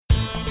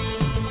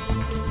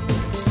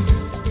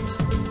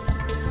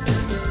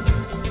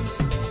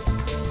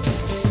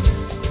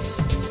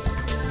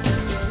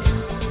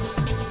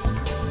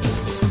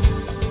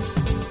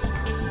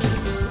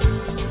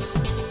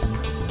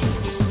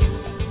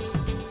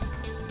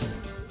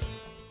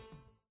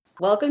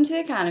Welcome to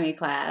economy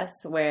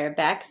class, where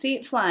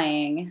backseat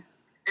flying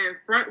and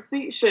front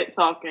seat shit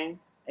talking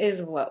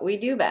is what we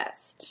do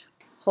best.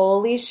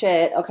 Holy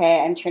shit.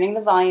 Okay, I'm turning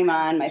the volume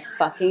on my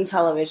fucking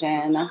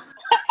television.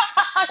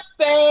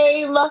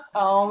 Same.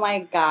 Oh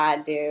my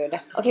god, dude.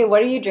 Okay,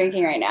 what are you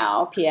drinking right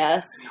now,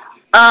 P.S.?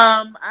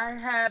 I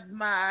have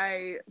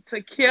my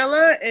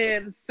tequila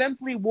and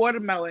simply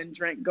watermelon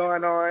drink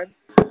going on.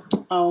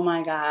 Oh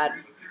my god.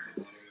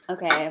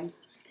 Okay.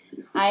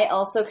 I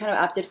also kind of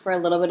opted for a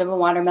little bit of a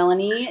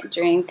watermelon-y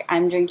drink.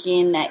 I'm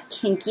drinking that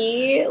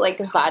kinky, like,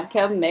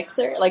 vodka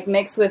mixer, like,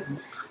 mixed with,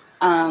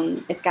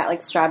 it's got,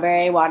 like,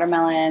 strawberry,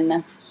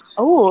 watermelon.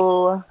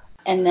 Oh.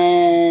 And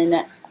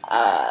then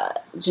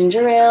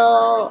ginger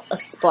ale, a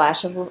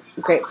splash of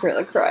grapefruit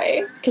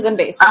LaCroix, because I'm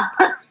basic.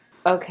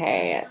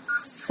 Okay,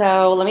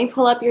 so let me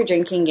pull up your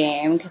drinking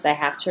game, because I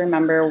have to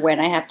remember when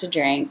I have to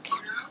drink.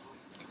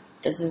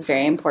 This is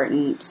very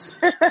important.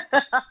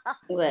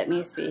 Let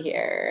me see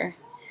here.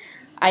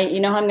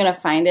 You know how I'm going to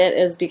find it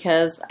is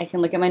because I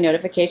can look at my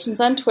notifications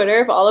on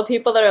Twitter of all the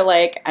people that are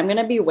like, I'm going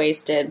to be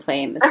wasted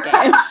playing this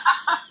game.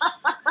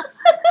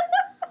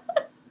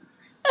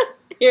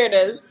 Here it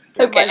is.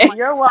 Okay.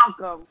 You're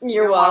welcome.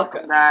 You're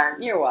welcome. Guys.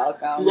 You're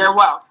welcome. You're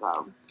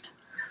welcome.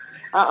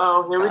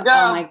 Uh-oh, here we go.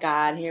 Oh my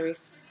god, here we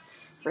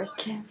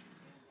frickin'.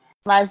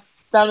 My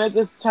stomach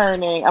is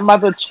turning. I'm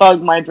about to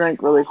chug my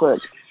drink really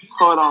quick.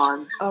 Hold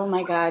on. Oh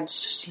my god,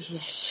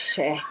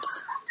 shit.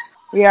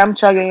 Yeah, I'm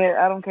chugging it.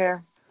 I don't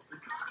care.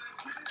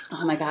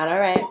 Oh my god,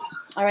 alright.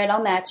 Alright,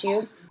 I'll match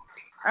you.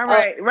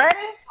 Alright, ready?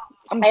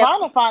 I'm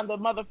trying to find the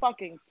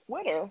motherfucking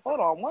Twitter. Hold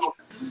on. What?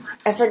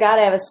 I forgot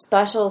I have a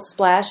special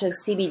splash of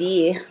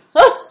CBD.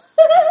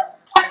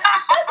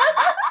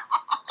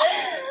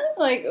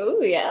 Like,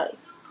 ooh, yes.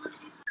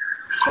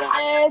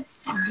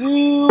 Let's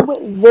do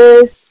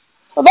this.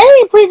 Well, they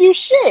didn't preview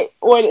shit.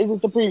 Or is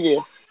it the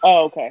preview?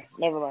 Oh, okay.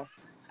 Never mind.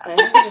 I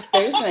think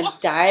they're just going to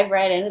dive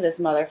right into this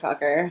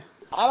motherfucker.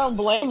 I don't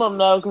blame them,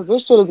 though, because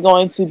this shit is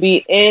going to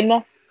be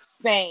insane.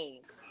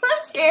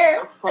 I'm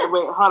scared. Okay,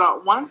 wait, hold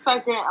on. 1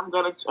 second.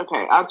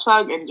 Okay, I'll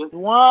chug in just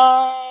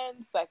 1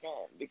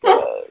 second,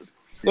 because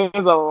there's a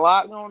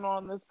lot going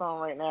on this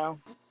phone right now.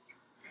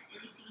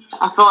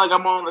 I feel like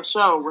I'm on the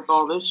show with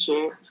all this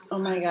shit. Oh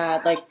my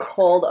god, like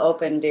cold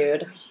open,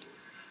 dude.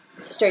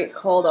 Straight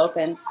cold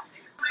open.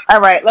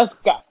 Alright, let's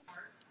go.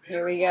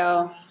 Here we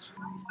go.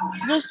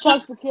 Just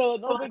chug tequila,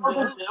 no big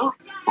deal.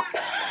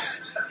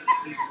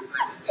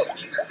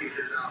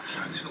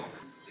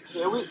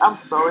 I'm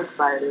so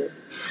excited.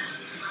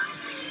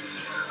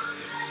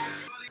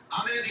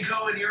 I'm Andy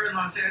Cohen. You're in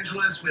Los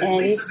Angeles with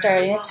Andy's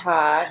starting to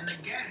talk.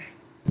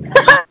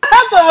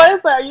 That's the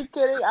worst. Are you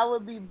kidding? I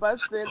would be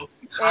busted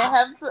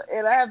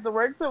and I have to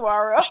work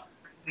tomorrow.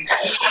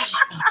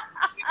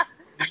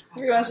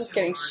 Everyone's just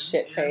getting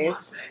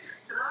shit-faced.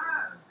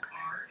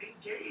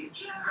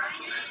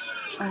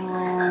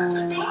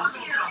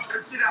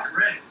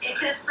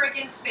 It's a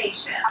freaking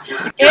spaceship.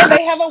 And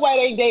they have a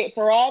wedding date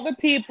for all the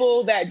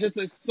people that just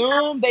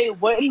assumed they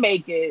wouldn't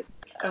make it.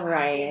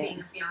 Right.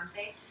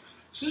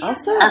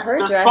 Also,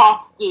 her dress.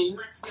 Their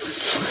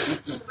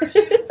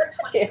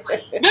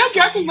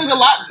dresses look a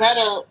lot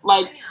better,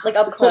 like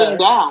up close.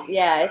 Down.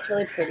 Yeah, it's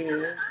really pretty.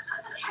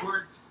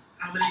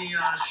 How many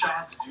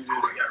shots did you do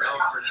to get ready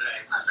for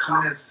today?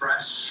 Coming in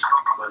fresh,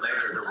 but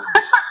later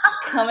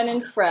Coming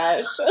in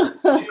fresh.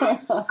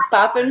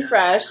 Popping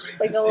fresh.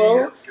 Like a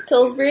little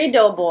Pillsbury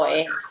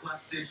Doughboy.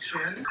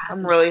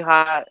 I'm really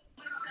hot.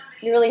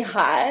 You're really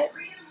hot?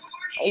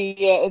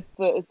 Yeah, it's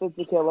the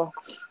tequila.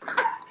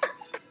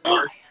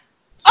 Oh!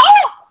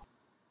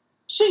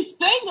 She's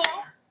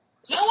single?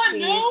 No one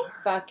knew?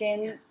 She's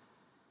fucking...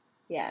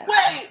 Yes.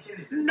 Wait,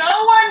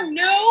 no one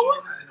knew?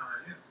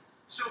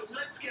 So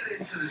let's get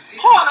into the scene.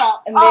 Hold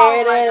up. And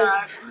there it is.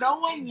 God. No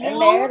one knew?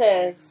 And there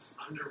it is.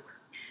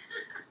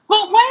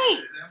 But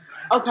wait.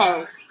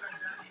 Okay.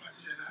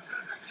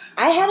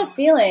 I had a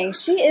feeling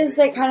she is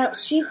that kind of...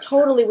 She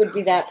totally would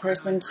be that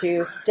person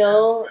to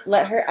still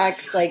let her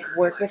ex, like,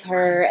 work with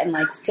her and,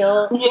 like,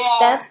 still... Yeah.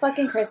 That's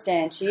fucking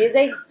Kristen. She is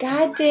a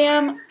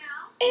goddamn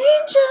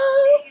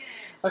angel.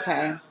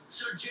 Okay.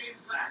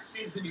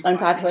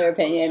 Unpopular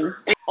opinion.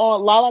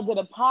 Lala did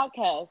a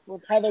podcast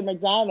with Heather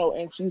McDonald,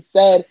 and she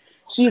said,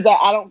 she's like,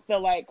 I don't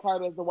feel like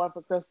Carter's the one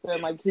for Kristen.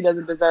 Like, he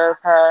doesn't deserve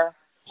her.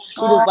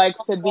 She just likes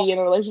to be in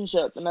a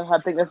relationship, and I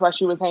think that's why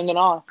she was hanging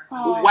on.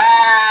 Oh.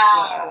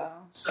 Wow.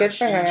 Good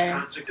for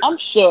her. I'm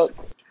shook.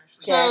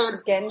 Jax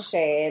is getting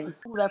shade.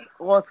 That's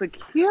all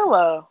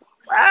tequila.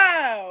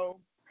 Wow.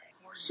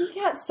 She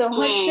got so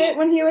much shit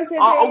when he was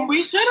here.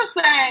 We should have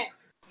said.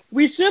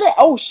 We should have.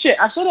 Oh shit!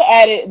 I should have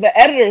added the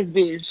editors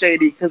being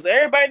shady because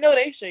everybody know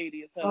they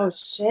shady as hell. Oh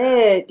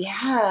shit! Yeah.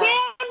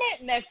 Damn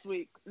it! Next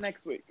week.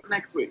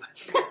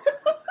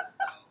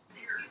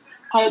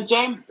 Has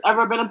James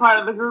ever been a part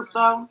of the group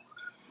though?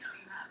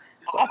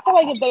 I feel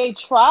like if they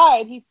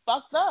tried, he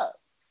fucked up.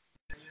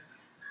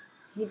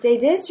 They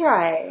did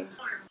try,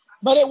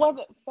 but it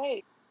wasn't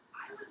fake.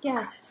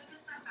 Yes.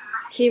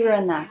 He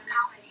ruined that.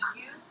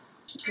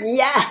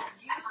 Yes.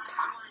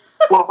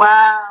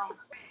 Wow.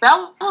 That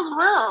was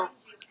real.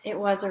 It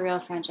was a real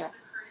friendship.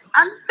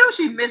 I knew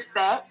she missed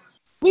that.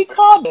 We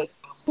called it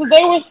because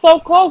they were so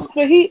close.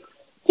 But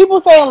people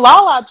saying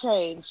Lala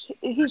changed.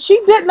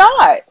 She did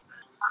not.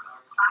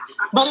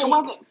 But it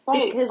wasn't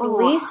fake. Because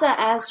Lisa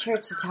asked her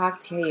to talk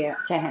to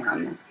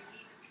him.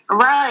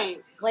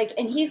 Right. Like,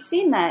 and he's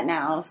seen that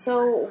now.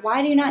 So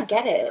why do you not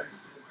get it?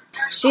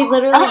 She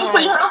literally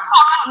has.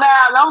 Nah,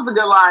 that was a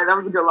good line. That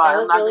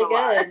was really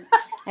good.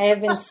 I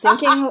have been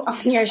sinking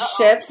on your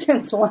ship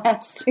since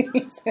last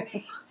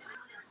season.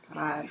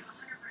 God.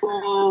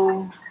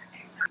 Oh,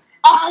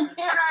 I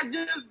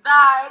just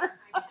died.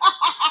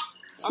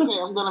 Okay,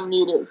 I'm gonna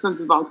mute it since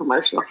it's on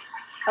commercial.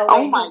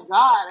 Oh my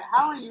God,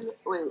 how are you?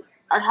 Wait,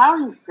 how are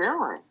you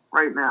feeling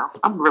right now?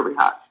 I'm really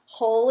hot.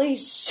 Holy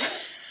shit!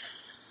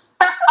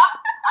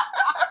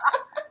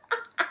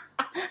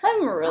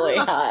 I'm really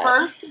hot.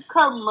 First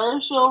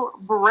commercial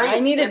break.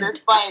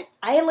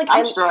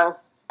 I'm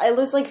stressed. I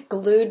was like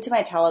glued to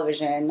my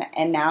television,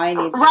 and now I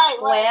need to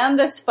slam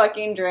this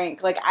fucking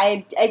drink. Like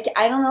I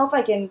don't know if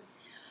I can.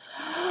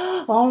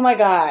 Oh my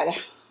God,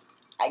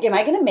 am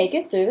I gonna make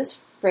it through this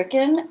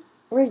freaking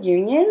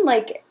reunion?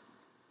 Like,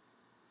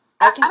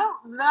 I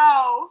don't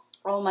know.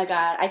 Oh my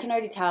God, I can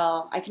already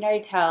tell.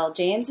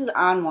 James is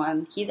on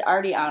one. He's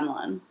already on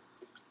one.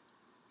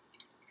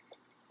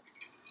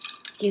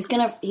 He's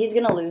gonna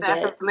lose it.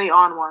 Definitely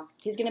on one.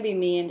 He's gonna be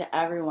mean to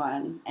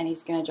everyone, and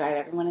he's gonna drive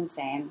everyone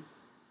insane.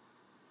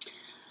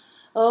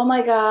 Oh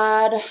my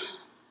God.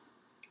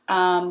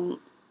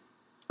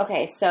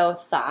 Okay, so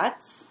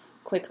thoughts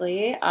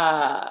quickly.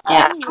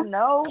 I don't even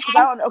know.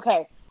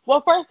 Okay.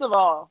 Well, first of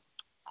all,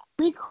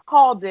 we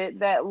called it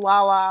that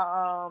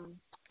Lala.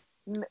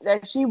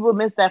 That she would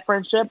miss that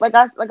friendship. Like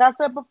I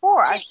said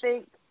before, I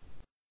think,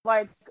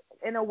 like,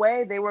 in a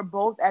way, they were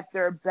both at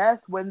their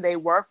best when they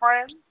were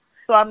friends.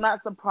 So I'm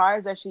not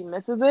surprised that she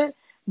misses it.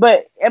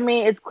 But I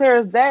mean, it's clear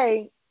as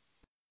day.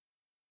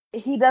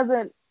 He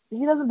doesn't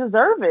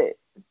deserve it.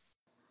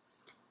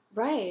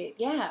 Right?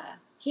 Yeah.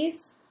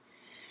 She's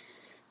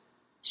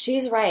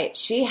right.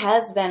 She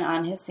has been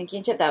on his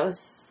sinking ship. That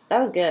was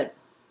good.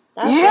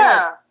 That was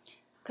good.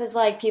 Because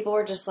like people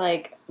were just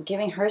like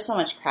giving her so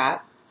much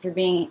crap for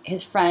being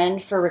his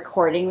friend, for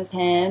recording with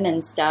him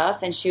and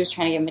stuff, and she was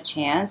trying to give him a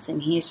chance,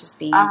 and he's just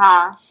being...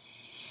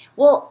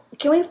 Well,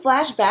 can we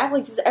flash back?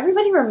 Like, does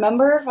everybody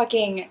remember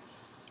fucking,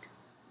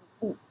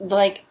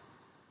 like,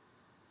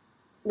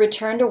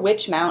 Return to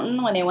Witch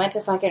Mountain when they went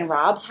to fucking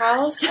Rob's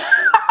house?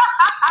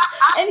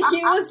 And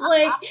he was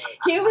like,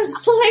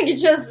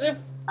 just freaking...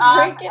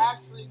 I'm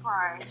actually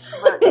crying,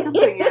 but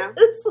continue.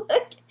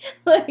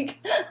 like,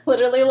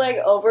 literally, like,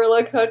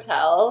 Overlook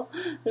Hotel,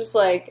 just,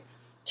 like...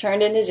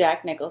 turned into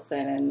Jack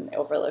Nicholson in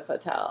Overlook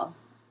Hotel,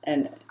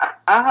 and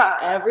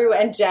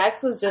and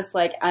Jax was just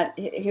like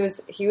he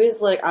was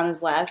like on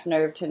his last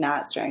nerve to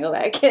not strangle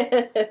that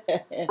kid.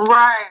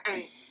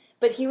 Right.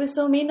 But he was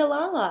so mean to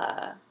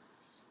Lala.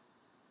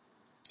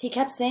 He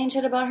kept saying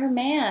shit about her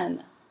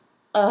man.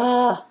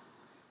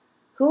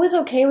 Who was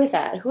okay with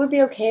that? Who would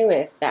be okay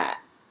with that?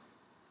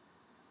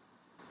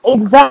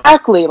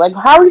 Exactly. Like,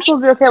 how are you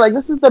supposed to be okay? Like,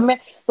 this is the man.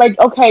 Like,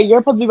 okay, you're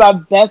supposed to be my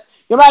best.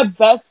 You're my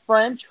best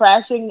friend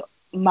trashing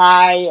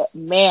my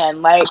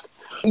man. Like,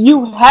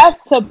 you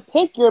have to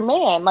pick your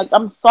man. Like,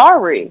 I'm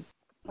sorry.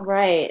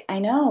 Right. I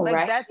know, like,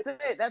 right? That's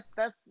it.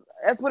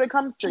 That's what it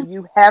comes to.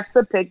 You have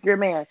to pick your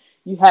man.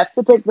 You have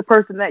to pick the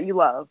person that you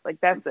love. Like,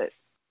 that's it.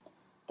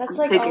 That's I'm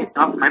like taking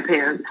off my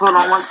pants. Hold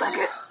on 1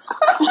 second.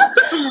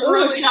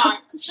 Really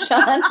hot.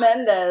 Shawn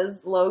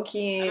Mendes, low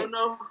key. I don't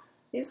know.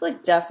 He's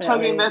like definitely.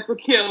 Chugging that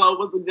tequila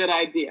was a good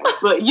idea,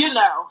 but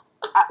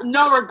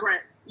no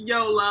regret.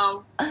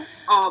 YOLO,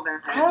 all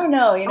that. I don't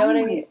know. You know what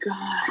I mean? God.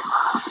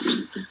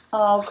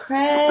 Oh,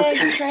 Craig,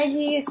 okay.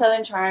 Craigie,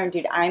 Southern Charm,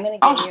 dude. I'm gonna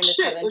get you into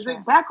Southern Charm. Is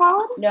it back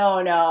on?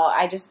 No.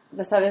 There's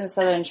a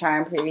Southern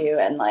Charm preview,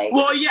 and like.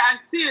 Well, yeah, I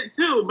see it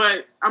too,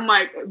 but I'm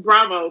like,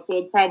 Bravo, so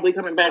it's probably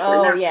coming back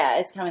right now. Oh yeah,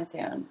 it's coming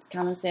soon.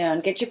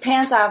 Get your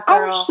pants off,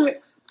 girl. Oh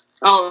shit.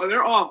 Oh,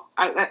 they're off.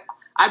 I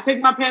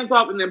take my pants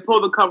off and then pull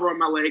the cover on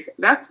my leg.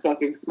 That's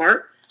fucking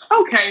smart.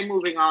 Okay,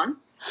 moving on.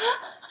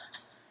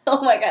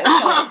 Oh my God, it's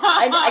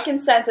coming. I can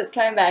sense it's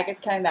coming back.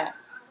 It's coming back.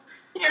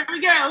 Here we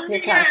go.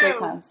 Here it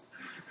comes.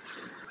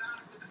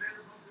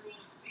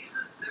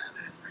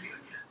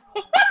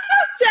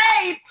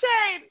 Shade.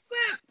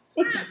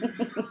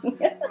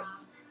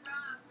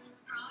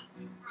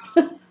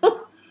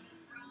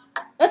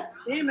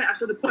 Damn it, I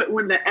should have put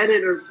when the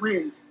editors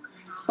win.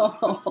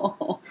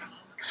 Oh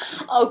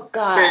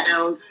God.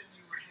 Fails.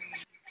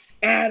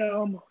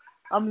 Adam.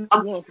 I'm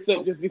going to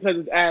sit just because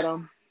it's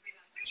Adam.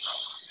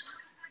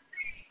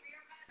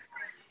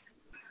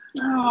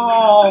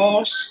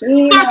 Oh,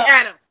 shit. Fuck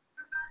Adam.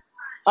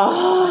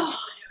 Oh,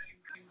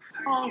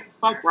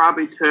 fuck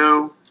Robbie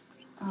too.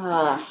 Get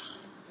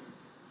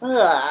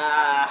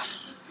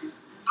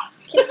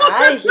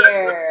out of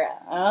here.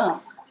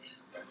 Oh,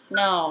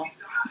 no.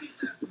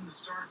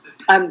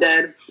 I'm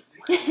dead.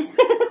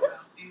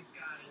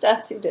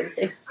 Stassi did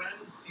say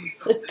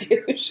it's a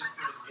douche.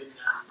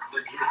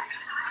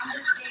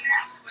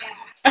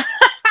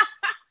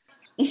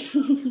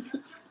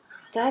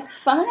 That's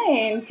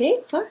fine.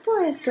 Date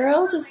fuckboys,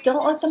 girl. Just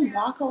don't let them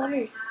walk all over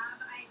you.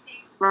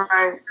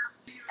 Right.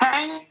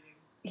 Hanging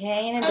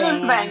Hanging and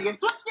and banging. banging.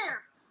 Switch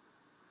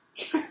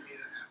here.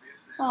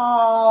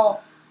 Oh,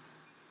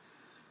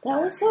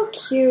 that was so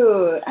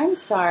cute. I'm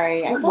sorry. I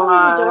It thought it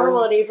was was.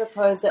 adorable that he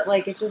proposed at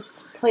like it's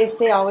just a place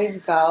they always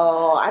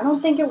go. I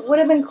don't think it would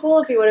have been cool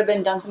if he would have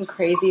been done some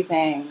crazy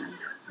thing.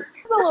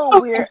 It's a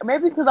little weird.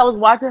 Maybe because I was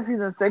watching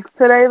season 6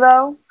 today,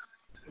 though.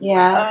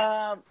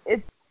 Yeah.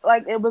 It's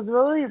like it was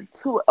really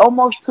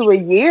almost to a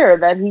year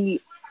that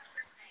he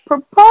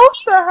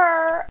proposed to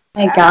her.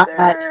 My God.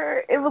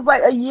 It was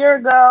like a year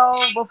ago.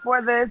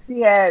 Before this,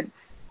 he had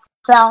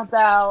found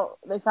out.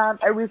 We found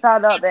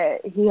out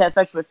that he had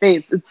sex with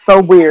Faith. It's so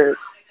weird.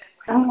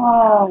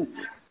 Oh,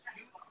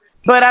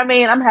 But I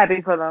mean, I'm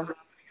happy for them.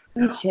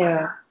 me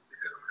too.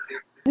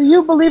 Do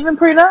you believe in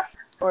prenup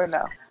or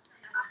no?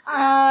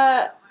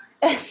 I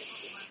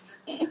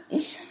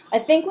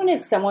think when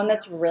it's someone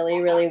that's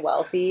really, really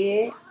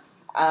wealthy,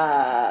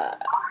 I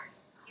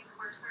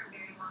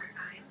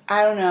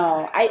don't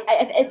know.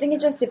 I think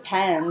it just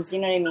depends. You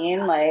know what I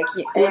mean? Like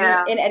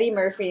in Eddie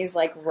Murphy's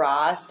like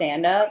Raw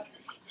stand up,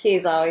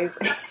 he's always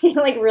he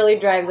like really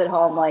drives it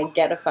home. Like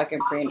get a fucking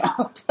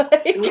prenup.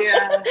 Like,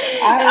 Yeah,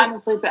 I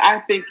honestly I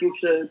think you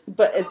should.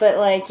 But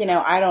like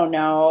I don't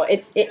know.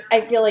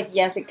 I feel like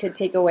yes, it could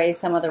take away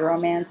some of the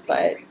romance,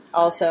 but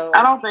also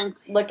I don't think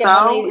look so. at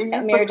how many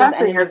marriages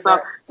ended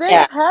before.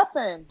 Things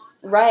happen.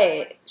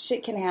 Right,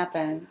 shit can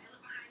happen.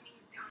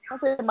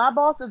 Okay, my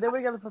boss said they were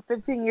together for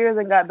 15 years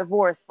and got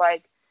divorced.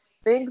 Like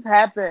things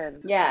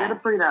happen. Yeah, get a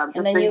prenup,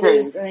 and then you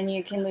lose, and then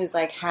you can lose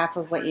like half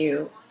of what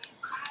you.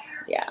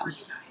 Yeah,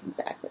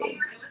 exactly.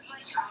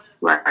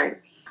 Right.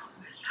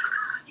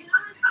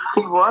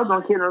 He was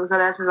on Kid on the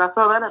Kardashians. I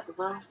saw that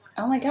episode.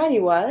 Oh my God,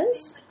 he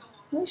was.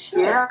 Oh shit.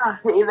 Yeah,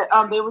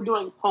 they were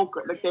doing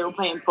poker. Like they were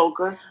playing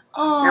poker.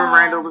 Oh. And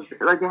Randall was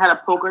like they had a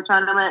poker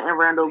tournament, and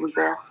Randall was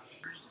there.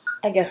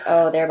 I guess.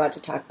 Oh, they're about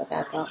to talk about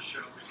that though.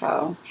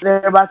 How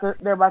they're about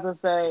to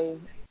say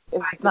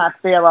it's not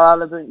fair.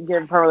 Lala doesn't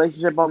give her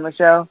relationship on the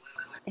show.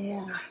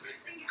 Yeah,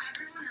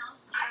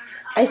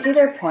 I see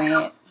their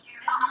point,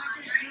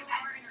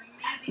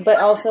 but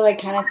also I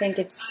kind of think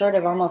it's sort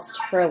of almost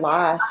her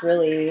loss,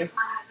 really,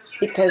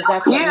 because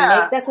that's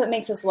what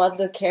makes us love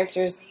the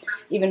characters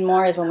even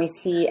more is when we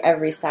see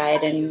every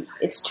side, and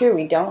it's true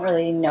we don't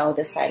really know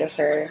this side of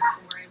her.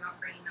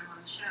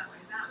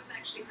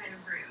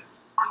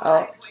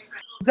 Oh.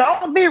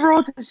 Don't be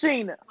rude to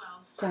Sheena.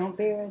 Don't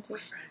be rude to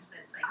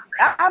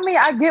Sheena. I mean,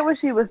 I get what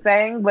she was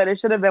saying, but it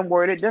should have been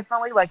worded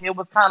differently. Like, it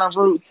was kind of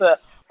rude to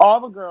all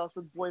the girls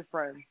with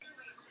boyfriends.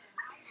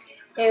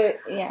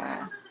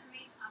 Yeah.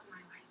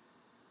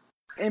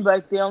 And,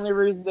 like, the only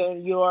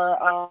reason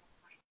you're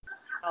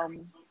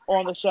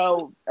on the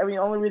show, I mean,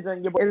 the only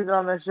reason you're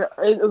on the show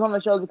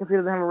is because he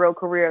doesn't have a real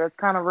career. That's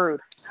kind of rude.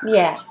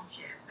 Yeah,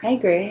 I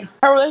agree.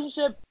 Her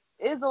relationship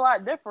is a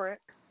lot different.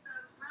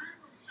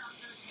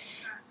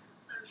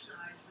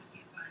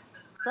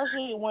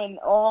 Especially when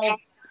all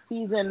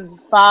season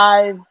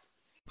 5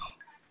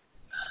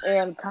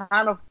 and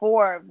kind of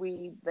 4,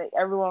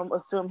 everyone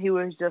assumed he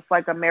was just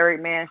like a married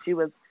man. She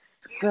was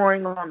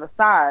scoring on the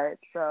side,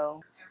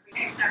 so.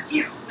 Except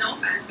you. No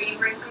offense, but you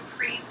bring some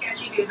pretty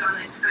sketchy dudes on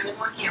that kind of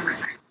want camera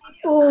time.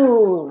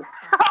 Ooh.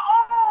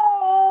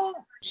 Oh!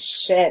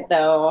 Shit,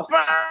 though.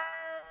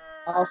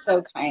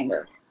 Also, kind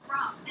of.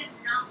 Rob did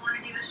not want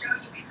to do the show.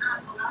 You can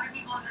ask a lot of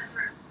people in this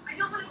room. I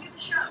don't want to do the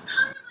show.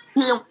 He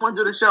didn't want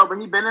to do the show, but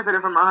he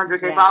benefited from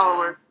 100K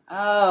followers.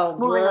 Oh,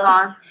 moving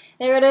on.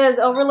 There it is,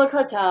 Overlook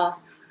Hotel.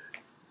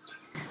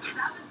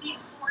 That was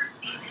before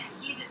season.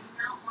 He did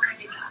not want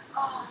to do that.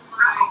 Oh my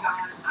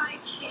God. I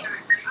can't.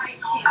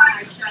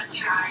 I just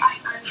tried.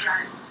 I'm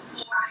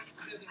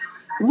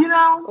done. You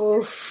know?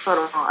 Oof.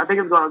 Hold on. I think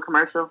it's going to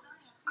commercial.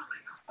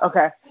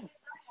 Okay.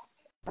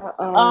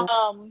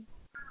 Uh-oh.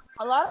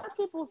 A lot of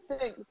people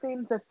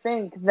seem to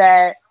think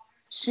that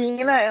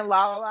Sheena and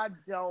Lala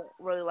don't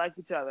really like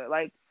each other.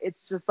 Like,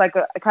 it's just like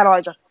a kind of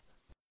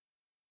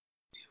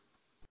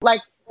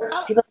like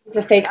It's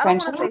a fake I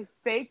don't friendship. want to say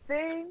fake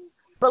thing,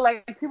 but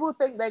like people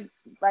think that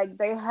like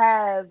they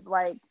have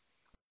like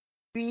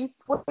beef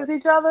with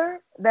each other.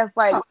 That's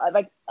like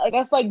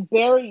that's like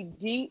buried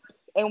deep,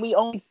 and we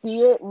only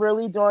see it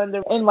really during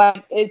and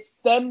like it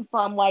stemmed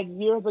from like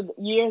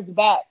years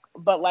back,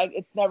 but like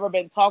it's never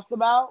been talked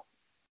about.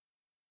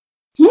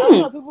 I don't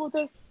know, people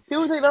think they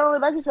don't really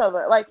like each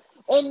other, like,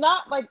 and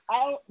not like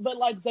but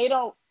like they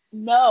don't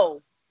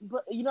know,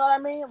 but you know what I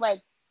mean?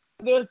 Like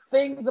there's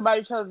things about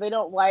each other they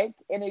don't like,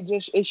 and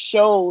it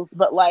shows.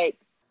 But like,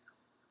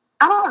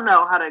 I don't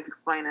know how to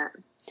explain it.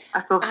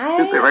 I feel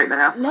stupid right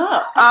now.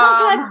 No,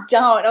 God,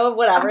 don't. Oh,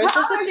 whatever. It's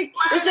just the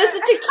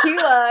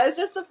tequila. It's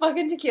just the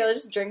fucking tequila.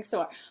 Just drink some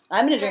more.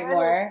 I'm gonna drink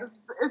more.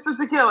 It's the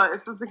tequila.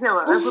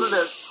 That's what it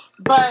is.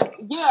 But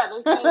yeah,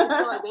 they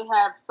feel like they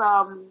have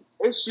some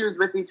issues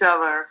with ech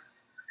other,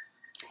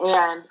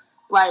 and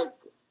like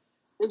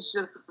it's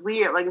just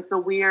weird. Like it's a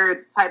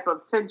weird type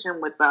of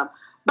tension with them.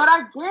 But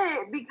I get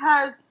it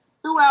because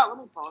throughout. Let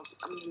me pause.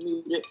 I'm gonna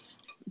mute it.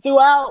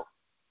 Throughout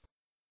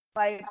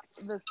like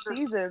the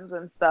seasons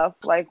and stuff,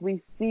 like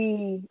we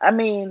see. I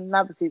mean,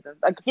 not the seasons.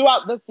 Like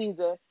throughout the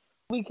season,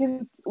 we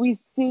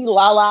see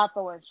Lala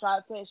throwing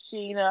shots at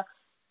Sheena,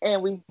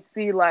 and we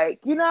see like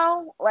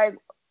like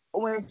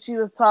when she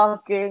was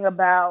talking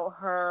about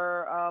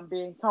her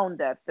being tone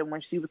deaf, and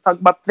when she was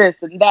talking about this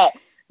and that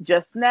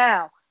just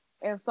now.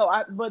 And so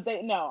I'm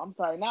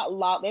sorry, not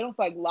Lala. They don't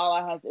feel like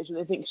Lala has the issue.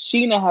 They think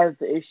Sheena has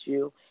the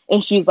issue,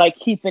 and she's like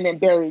keeping it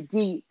very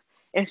deep,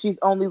 and she's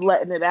only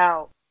letting it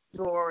out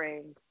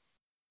during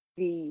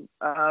the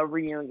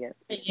reunion.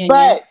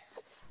 But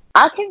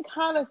I can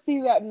kind of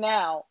see that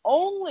now,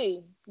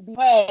 only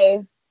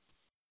because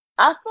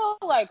I feel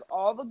like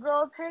all the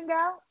girls hang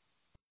out.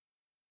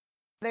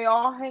 They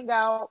all hang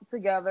out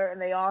together,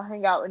 and they all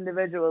hang out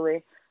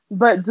individually.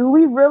 But do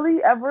we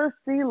really ever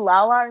see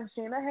Lala and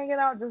Sheena hanging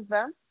out just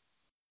them?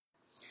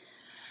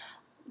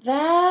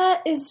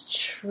 That is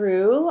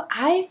true.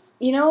 Okay.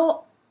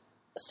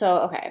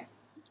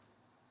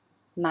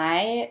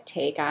 My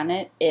take on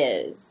it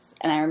is,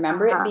 and I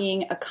remember it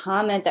being a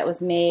comment that was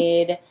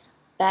made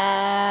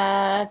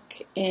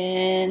back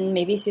in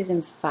maybe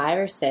season 5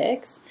 or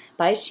 6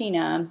 by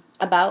Sheena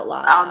about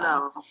Lala. I'll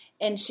know.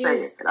 And she Say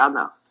was, it. I'll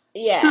know.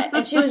 yeah,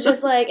 and she was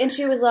just like, and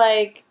she was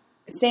like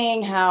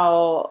saying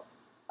how,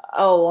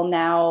 oh, well,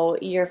 now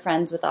you're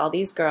friends with all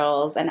these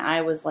girls, and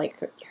I was like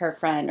her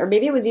friend, or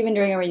maybe it was even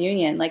during a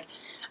reunion. Like,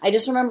 I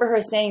just remember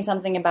her saying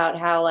something about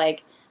how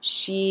like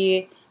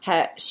she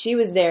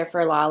was there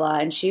for Lala,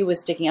 and she was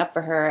sticking up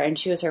for her, and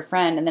she was her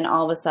friend, and then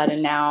all of a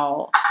sudden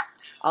now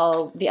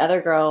all the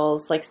other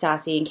girls like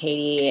Stassi and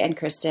Katie and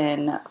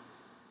Kristen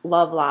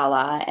love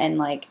Lala, and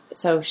like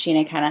so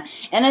Sheena kind of,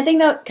 and I think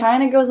that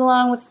kind of goes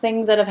along with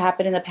things that have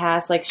happened in the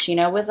past, like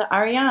Sheena with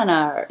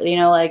Ariana,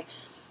 like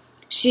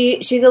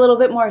she's a little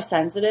bit more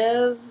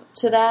sensitive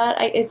to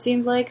that. It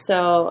seems like,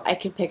 so I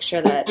could picture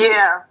that.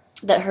 Yeah.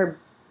 That her,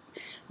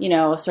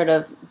 sort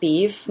of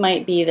beef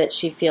might be that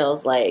she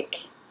feels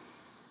like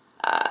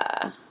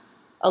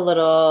a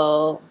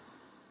little,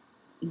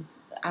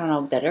 I don't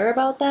know, bitter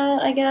about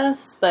that, I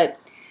guess. But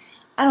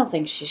I don't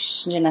think she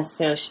should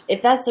necessarily.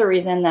 If that's the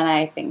reason, then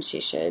I think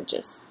she should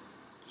just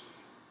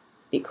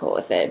be cool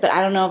with it. But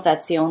I don't know if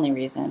that's the only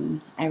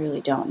reason. I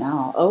really don't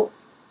know.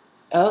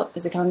 Oh,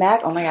 is it coming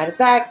back? Oh my God, it's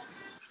back.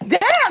 Damn,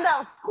 that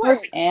was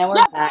quick. And we're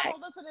back.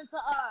 Listening to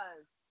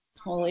us.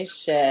 Holy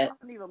shit. I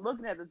wasn't even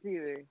looking at the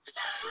TV.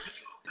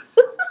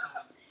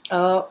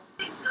 Oh.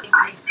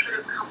 I could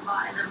have come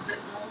by a little bit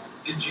more.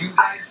 Did you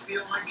guys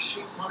feel like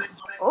she wanted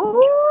to?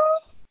 Ooh.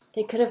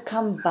 They could have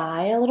come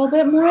by a little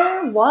bit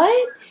more?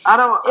 What? I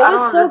don't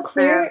understand.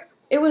 Clear.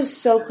 It was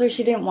so clear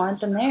she didn't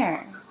want them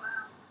there.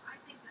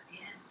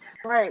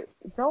 Right.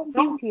 Don't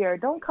be here.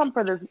 Don't come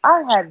for this.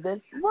 I have this.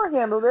 We'll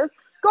handle this.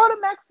 Go to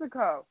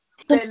Mexico.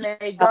 Then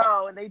they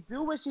go and they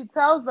do what she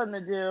tells them to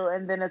do,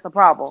 and then it's a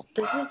problem.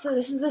 This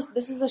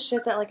is the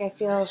shit that like I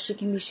feel she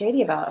can be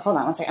shady about. Hold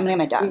on one second. I'm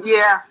gonna get my dog.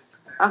 Yeah.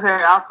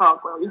 Okay, I'll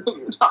talk while you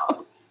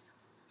talk.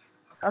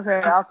 Okay,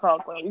 I'll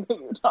talk while you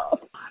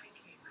talk.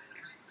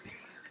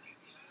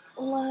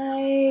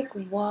 Like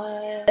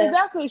what?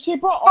 Exactly. She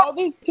brought all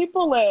these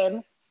people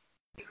in.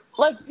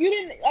 Like you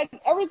didn't. Like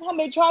every time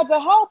they tried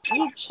to help,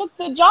 you took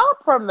the job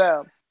from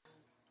them.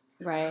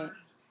 Right.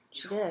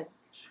 She did.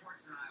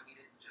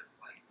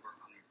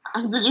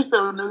 Did you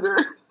feel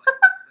neutered?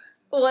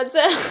 What's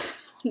that?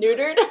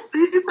 Neutered?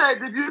 He said,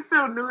 did you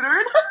feel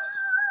neutered?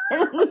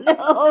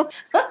 No.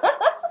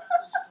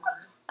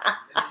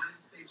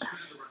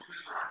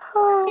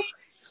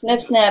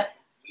 Snip, snip.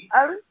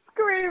 I'm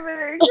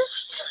screaming.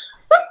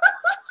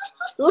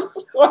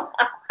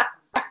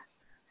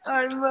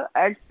 I'm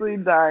actually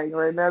dying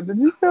right now. Did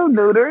you feel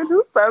neutered?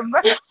 Who said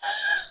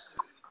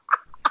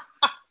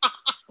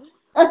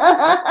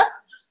that?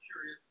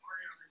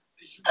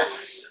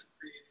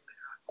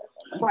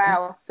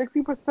 Wow,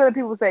 60% of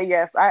people say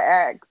yes. I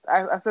asked.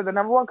 I said the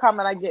number one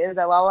comment I get is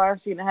that Lala and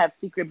Sheena have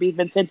secret beef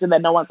and tension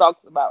that no one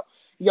talks about.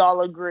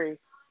 Y'all agree?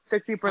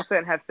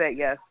 60% have said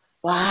yes.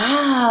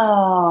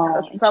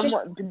 Wow.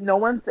 No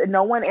one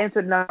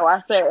answered no.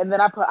 I said, and then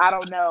I put I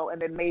don't know,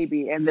 and then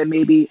maybe, and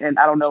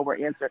I don't know were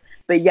answered.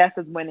 But yes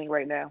is winning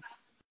right now.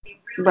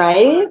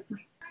 Right?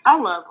 I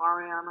love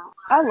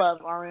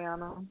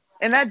Ariana.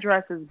 And that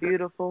dress is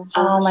beautiful.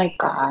 Oh my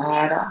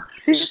God.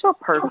 She's so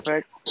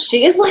perfect.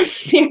 She is like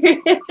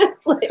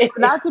seriously.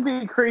 Not to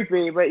be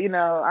creepy, but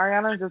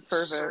Ariana's just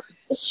perfect.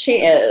 She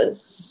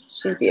is.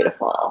 She's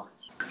beautiful.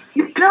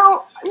 You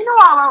know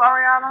why I love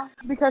Ariana?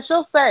 Because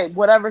she'll say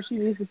whatever she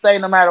needs to say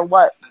no matter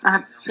what.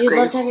 You'd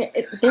love to have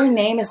their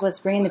name is what's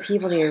bringing the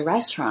people to your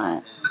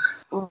restaurant.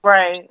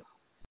 Right.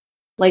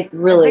 Like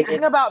really.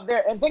 Think about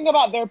their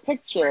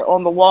picture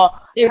on the wall.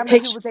 How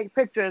many people take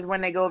pictures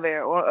when they go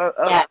there or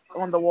yes.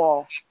 on the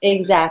wall?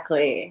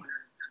 Exactly.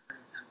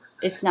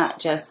 It's not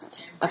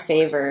just a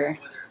favor.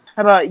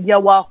 How about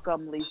you're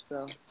welcome,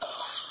 Lisa?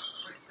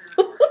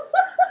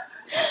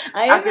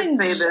 I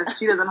can say this.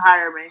 She doesn't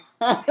hire me.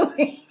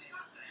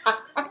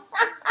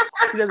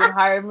 She doesn't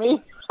hire me.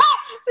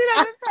 She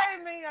doesn't pay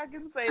me. I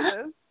can say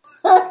this.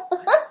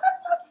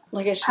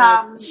 Look at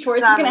Schwartz.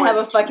 Schwartz is gonna have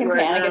a fucking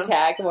panic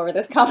attack over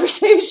this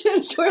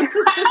conversation. Schwartz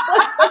is just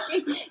like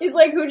fucking. He's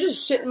like, who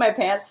just shit in my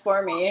pants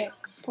for me?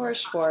 Poor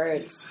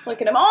Schwartz.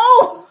 Look at him.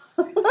 Oh!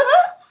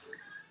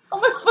 Oh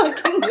my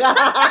fucking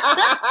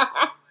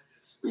god.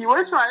 You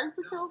were trying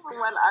to kill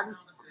someone.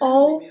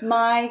 Oh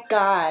my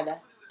god.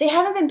 They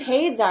haven't been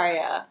paid,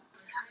 Zarria.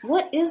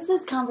 What is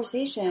this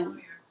conversation?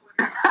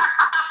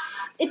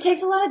 It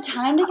takes a lot of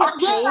time to get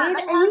paid? Are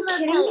you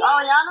kidding me?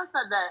 Ariana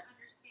said that.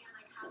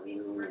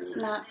 It's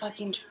not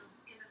fucking true.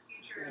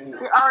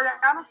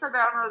 Ariana said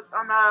that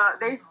on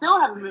they still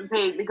haven't been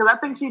paid because I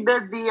think she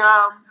did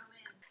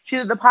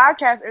the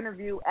podcast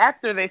interview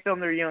after they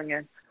filmed the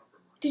reunion.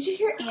 Did you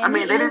hear Andy? I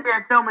mean, they didn't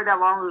film it that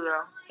long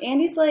ago.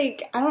 Andy's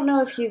like, I don't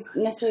know if he's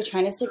necessarily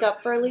trying to stick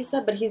up for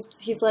Lisa, but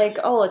he's like,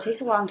 oh, it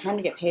takes a long time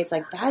to get paid. It's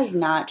like, that is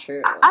not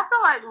true. I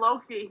feel like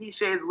low-key he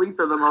shades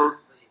Lisa the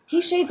most. He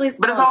shades Lisa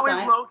the most. But it's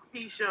always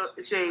low-key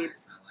shade.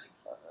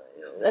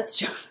 That's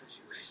true.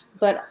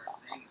 But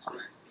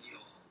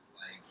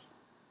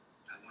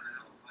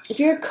if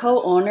you're a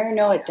co-owner,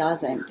 no, it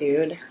doesn't,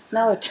 dude.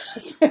 No, it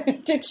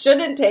doesn't. It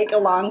shouldn't take a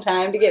long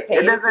time to get paid.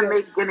 It doesn't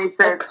make any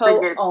sense. A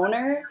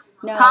co-owner?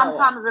 No.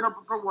 TomTom has been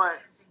open for what?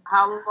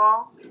 How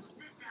long?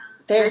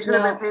 They should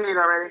have been paid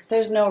already.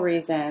 There's no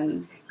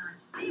reason.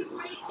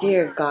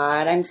 Dear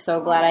God, I'm so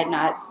glad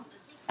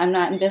I'm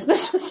not in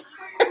business with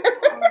her.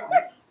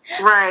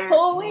 Right.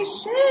 Holy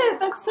shit,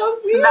 that's so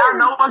weird. Now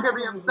no one can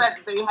be upset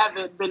that they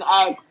haven't been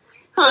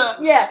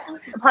asked. Yeah.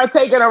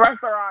 Partake in a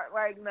restaurant.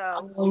 Like,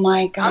 no. Oh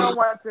my God. I don't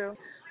want to.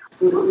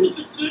 We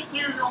should give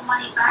you your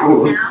money back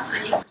now.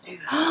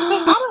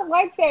 I don't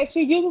like that.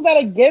 She uses that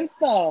against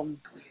them.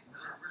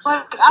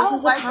 Like, This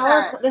is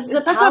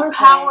a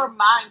power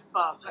mind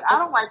fuck. I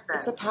don't like that.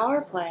 It's a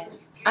power play.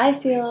 I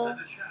feel,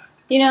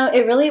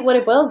 what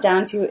it boils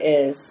down to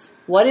is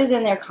what is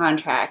in their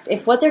contract.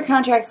 If what their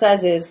contract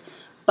says is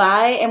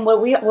and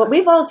what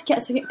we've all come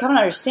to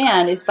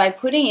understand is by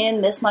putting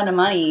in this amount of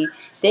money,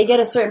 they get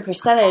a certain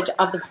percentage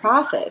of the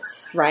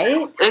profits,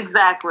 right?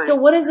 Exactly. So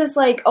what is this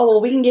like, oh, well,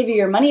 we can give you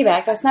your money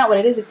back. That's not what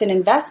it is. It's an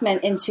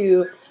investment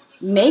into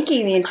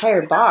making the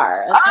entire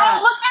bar. That's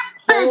not, look at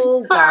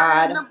oh,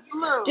 God.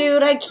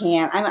 Dude, I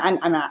can't.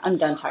 I'm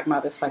done talking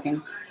about this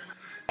fucking.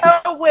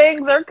 Oh,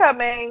 wings are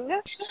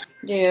coming.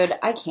 Dude,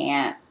 I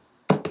can't.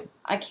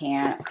 I'm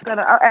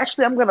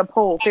gonna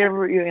pull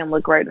favorite reunion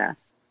look right now.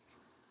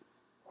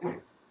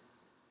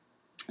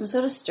 I'm so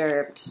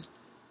disturbed.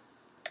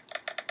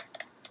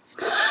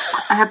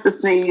 I have to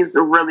sneeze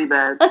really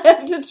bad. I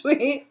have to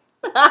tweet.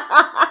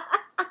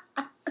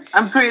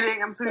 I'm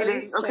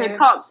tweeting. So Okay,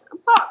 talk.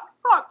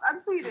 I'm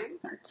tweeting.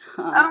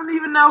 I don't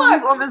even know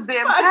who's on this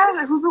damn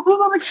cast. Who's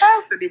on the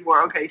cast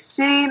anymore? Okay,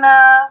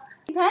 Sheena.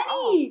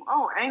 Penny.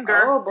 Oh,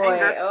 anger. Oh boy.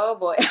 Anger. Oh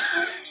boy.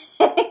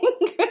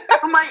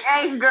 I'm like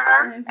anger.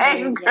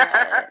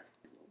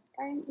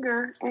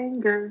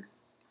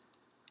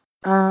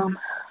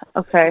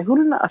 Okay, who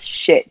did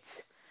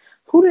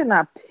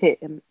not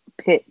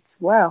pit?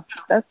 Wow,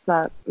 that's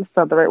not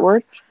the right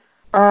word.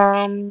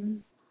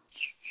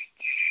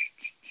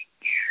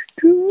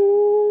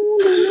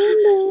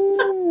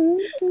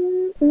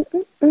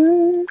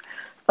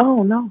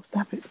 Oh no,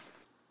 stop it.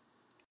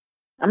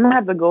 I'm gonna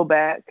have to go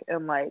back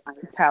and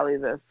tally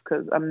this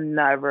because I'm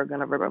never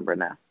gonna remember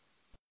now.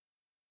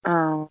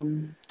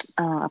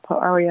 I put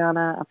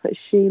Ariana, I put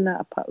Sheena,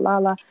 I put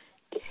Lala,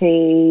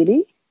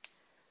 Katie,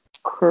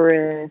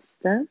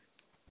 Kristen,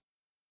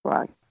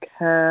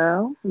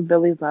 Raquel,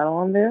 Billy's not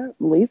on there.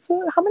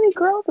 Lisa, how many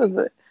girls is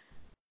it?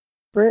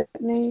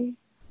 Brittany,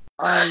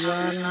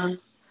 Ariana,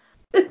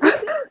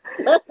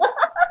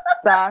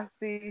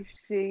 Sassy,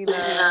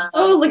 Sheena.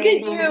 Oh, look at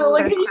you!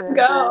 Look at you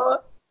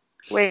go.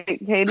 Wait,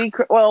 Katie.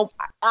 Well,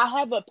 I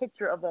have a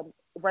picture of them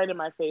right in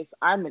my face.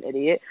 I'm an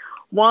idiot.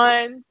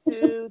 1,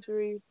 2,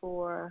 3,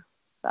 4,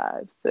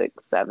 5,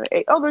 6, 7,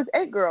 8. Oh, there's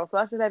 8 girls, so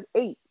I should have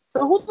 8.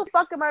 So who the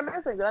fuck am I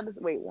missing? Did I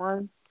just wait?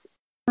 1,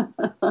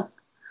 5,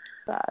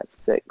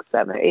 6,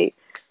 7, 8.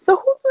 So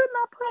who's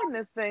not putting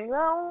this thing?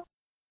 No.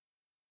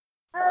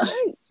 I have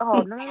 8.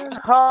 Oh no.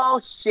 Oh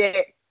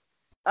shit.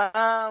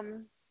 That's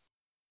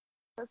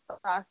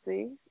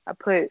Sassy. I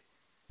put.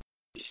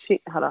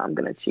 Hold on, I'm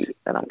gonna cheat.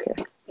 I don't care.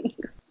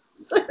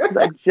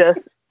 I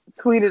just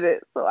tweeted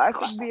it, so I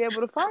should be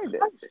able to find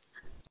it.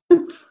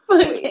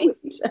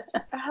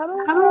 How do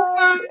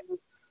I?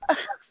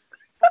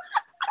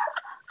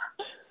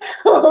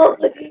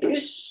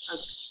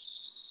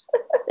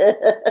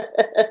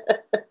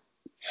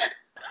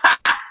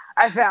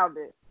 I found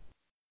it.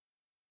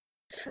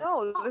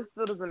 No, this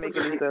still doesn't make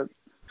any sense.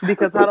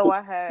 Because how do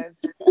I have?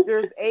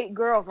 There's 8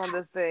 girls on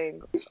this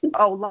thing.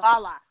 Oh,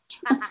 Lala.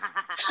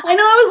 I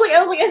know. I was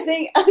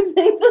like, I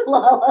think the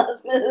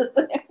Lala's there.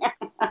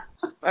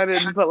 I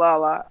didn't put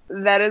Lala.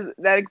 That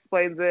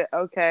explains it.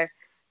 Okay.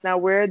 Now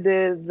where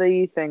did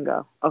the thing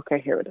go? Okay,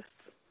 here it is.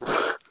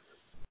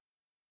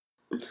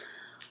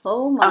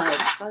 Oh my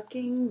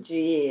fucking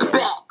G.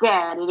 Back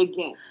at it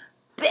again.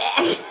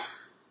 Back.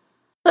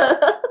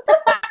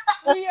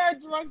 We are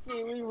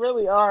drunky. We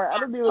really are. I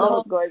don't even know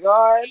what's going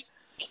on.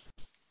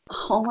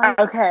 Oh my.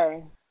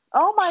 Okay.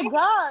 Oh my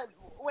God.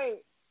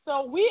 Wait.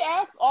 So we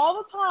ask all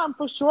the time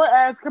for short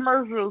ass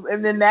commercials,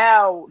 and then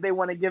now they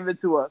want to give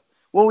it to us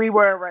when we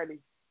weren't ready.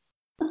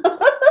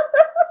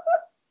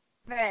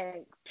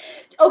 Thanks.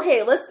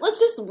 Okay, let's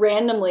just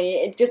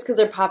randomly, just because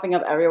they're popping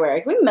up everywhere.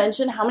 Can we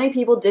mention how many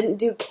people didn't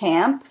do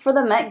camp for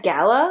the Met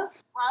Gala?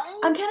 Right?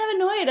 I'm kind of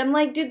annoyed. I'm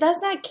like, dude,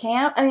 that's not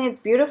camp. I mean, it's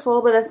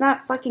beautiful, but that's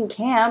not fucking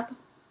camp.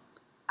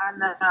 I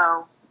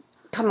know.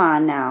 Come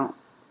on now.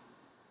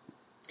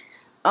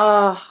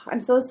 Oh,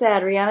 I'm so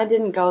sad. Rihanna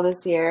didn't go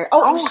this year.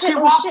 Oh, shit. She Oh,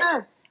 walked shit.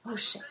 in. Oh,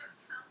 shit.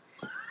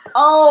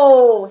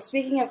 Oh,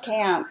 speaking of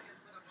camp.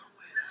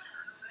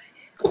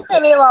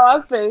 And they allow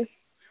us face.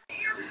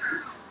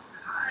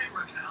 Hi,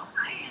 Raquel.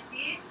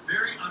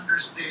 Very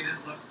understated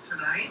look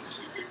tonight.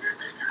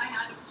 I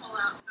had to pull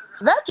out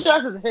the That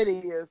dress is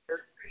hideous.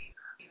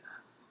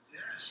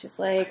 She's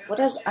like, what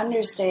does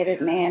understated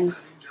mean?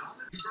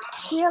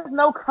 She has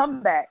no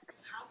comeback.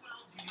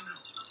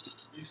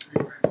 Used to be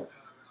great when I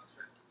was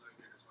spending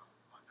as well.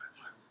 At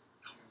times,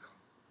 coming down.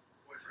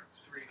 Boyfriends,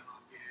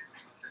 3.5 years,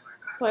 something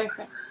like that.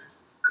 Boyfriend.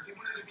 If he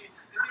wanted to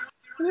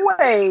be,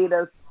 Wait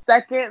a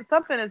second.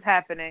 Something is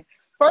happening.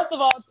 First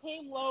of all,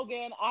 Team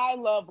Logan. I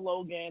love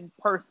Logan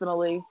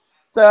personally.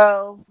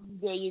 So,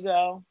 there you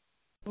go.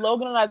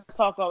 Logan and I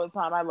talk all the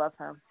time. I love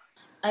him.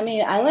 I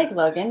mean, I like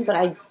Logan,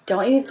 but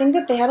don't you think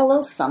that they had a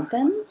little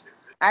something?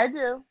 I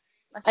do.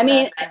 I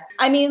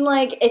mean,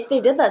 like, if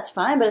they did, that's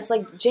fine, but it's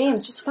like,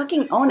 James, just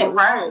fucking own it.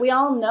 Right. We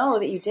all know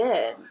that you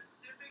did.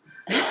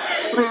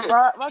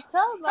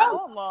 Raquel's not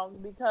on long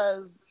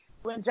because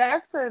when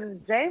Jackson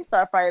and James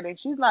start fighting,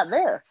 she's not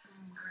there.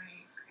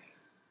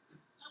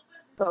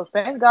 So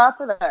thank God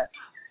for that.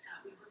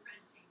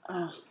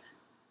 Oh.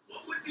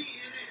 what would be in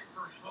it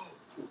for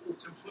Hope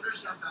to put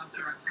herself out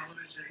there on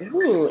television?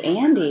 Ooh,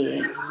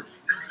 Andy.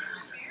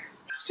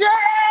 Shay!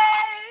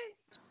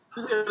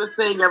 She's gonna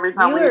sing every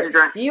time we need a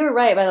drink. You were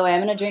right, by the way.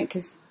 I'm going to drink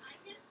because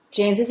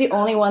James is the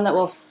only one that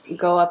will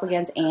go up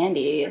against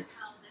Andy.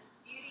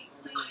 beauty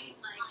queen,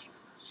 like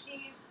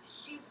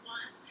she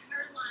wants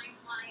her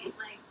limelight,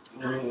 like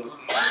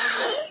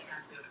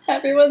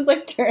Everyone's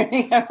like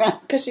turning around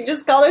because she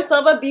just called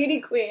herself a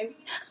beauty queen.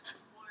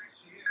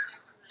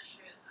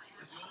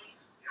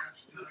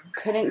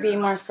 Couldn't be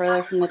more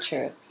further from the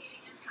truth.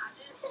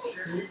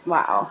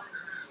 Wow.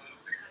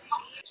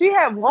 She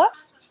had what?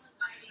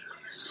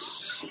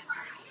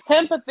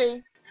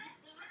 Himpathy.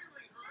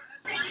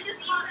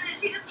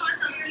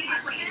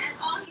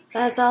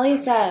 That's all he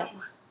said.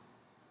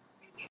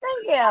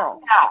 Thank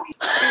you.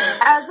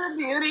 As a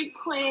beauty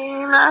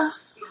queen.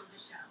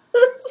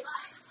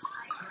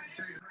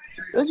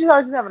 Did you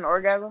know she's having an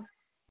orgasm?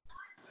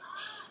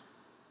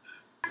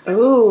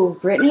 Ooh,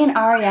 Brittany and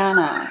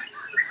Ariana.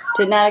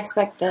 Did not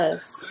expect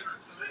this.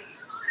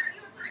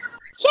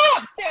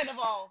 Yeah,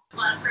 Sandoval.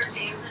 blood for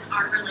James and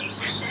our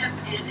relationship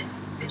and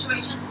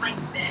situations like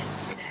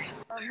this today.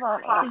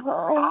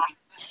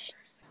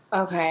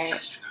 Okay.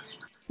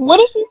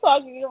 What is she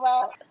talking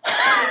about?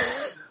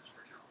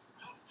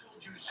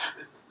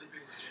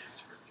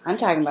 I'm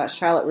talking about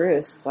Charlotte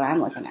Roos. Is what I'm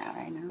looking at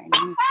right now.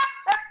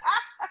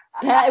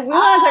 If we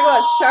want to talk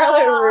about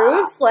Charlotte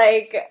Roos,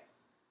 like...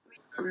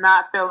 I'm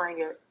not feeling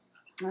it.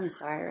 I'm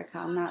sorry,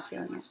 Raquel. I'm not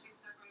feeling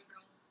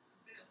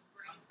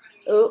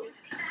it. Ooh.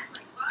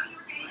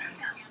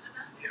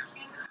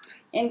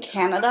 In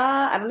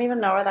Canada? I don't even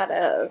know where that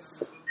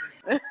is.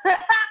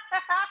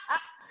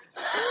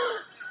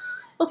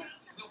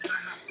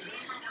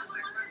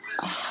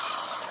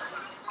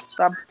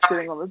 Stop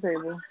sitting on the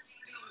table.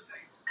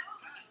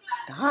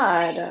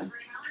 God.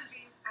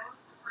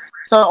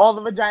 So all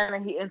the vagina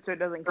he entered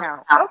doesn't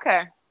count.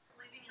 Okay.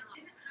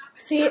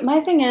 See, my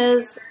thing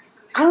is,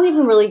 I don't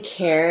even really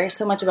care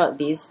so much about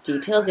these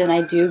details, and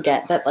I do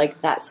get that,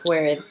 like, that's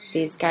where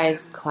these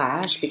guys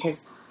clash,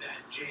 because,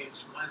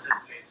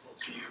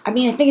 I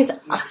mean, I think it's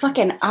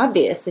fucking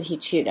obvious that he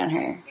cheated on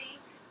her.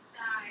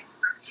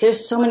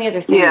 There's so many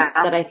other things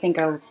that I think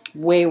are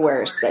way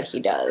worse that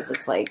he does.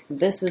 It's like,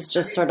 this is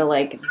just sort of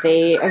like,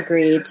 they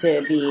agreed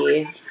to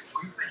be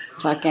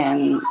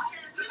fucking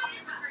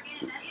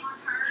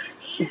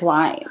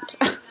blind.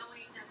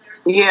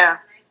 Yeah.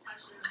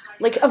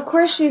 Like, of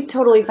course she's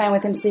totally fine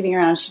with him sleeping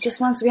around. She just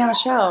wants to be on the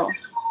show.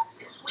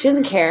 She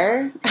doesn't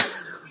care.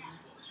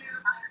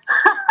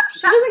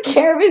 She doesn't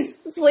care if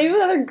he's sleeping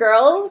with other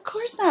girls. Of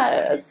course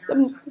not.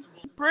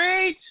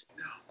 Preach.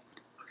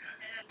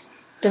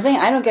 The thing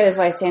I don't get is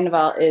why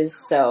Sandoval is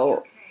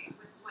so...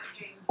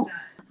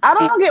 I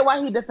don't get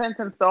why he defends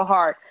him so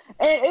hard.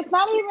 And it's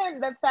not even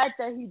the fact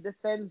that he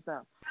defends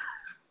them.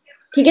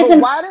 He gets But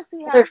him. why does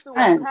he have to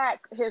attack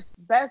his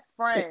best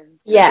friend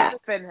to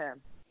defend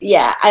him?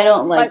 Yeah, I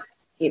don't like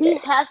either.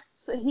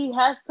 He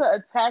has to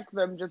attack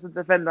them just to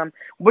defend them,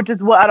 which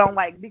is what I don't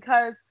like.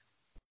 Because,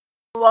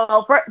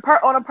 well,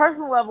 on a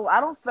personal level,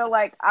 I don't feel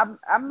like I'm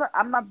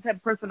not the type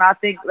of person I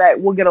think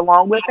that will get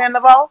along with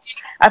Sandoval.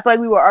 I feel like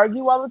we would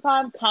argue all the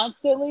time,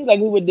 constantly, like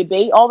we would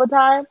debate all the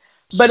time.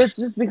 But it's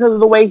just because of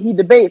the way he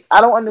debates.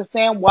 I don't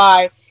understand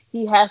why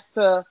he has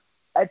to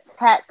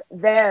attack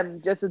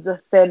them just to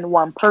defend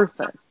one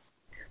person.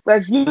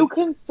 Like, you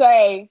can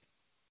say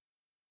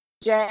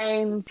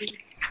James,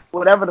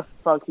 whatever the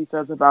fuck he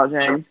says about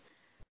James,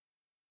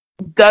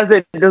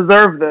 doesn't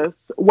deserve this,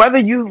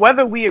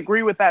 whether we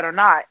agree with that or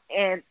not,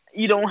 and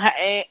you don't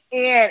and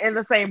in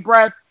the same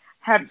breath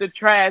have to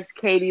trash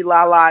Katie,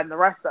 Lala, and the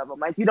rest of them.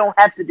 Like, you don't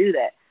have to do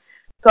that.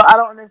 So I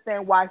don't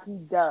understand why he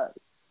does.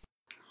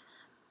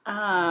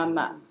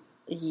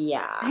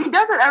 Yeah. He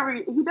does it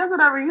every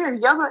year.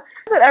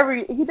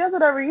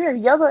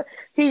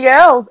 He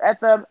yells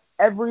at them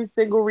every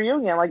single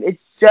reunion. Like,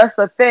 it's just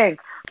a thing.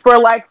 For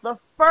like the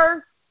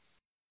first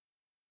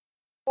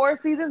 4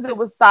 seasons, it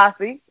was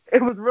Stassi.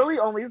 It was really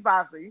only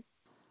Stassi.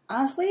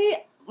 Honestly,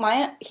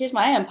 here's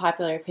my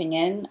unpopular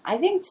opinion. I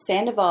think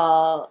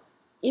Sandoval,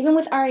 even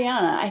with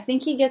Ariana, I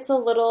think he gets a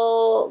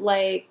little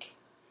like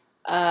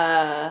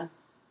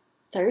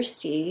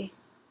thirsty.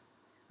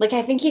 Like,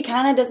 I think he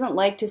kind of doesn't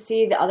like to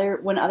see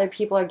when other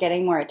people are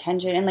getting more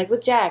attention, and like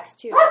with Jax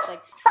too. It's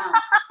like,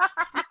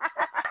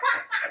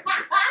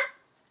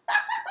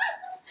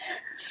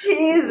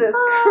 Jesus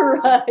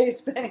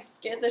Christ, Ben, you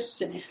scared the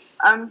shit.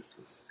 I'm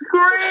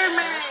screaming.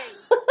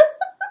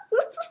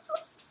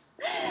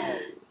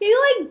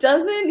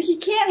 He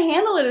can't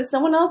handle it if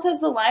someone else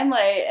has the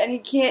limelight, and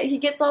he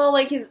gets all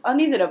like his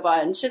undies in a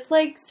bunch. It's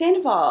like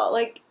Sandoval,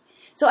 like,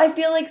 so I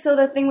feel like, so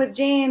the thing with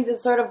James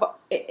is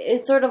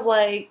it's sort of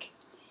like,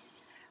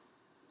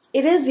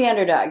 it is the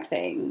underdog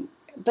thing,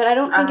 but I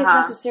don't think it's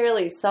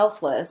necessarily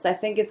selfless. I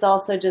think it's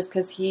also just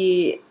because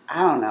I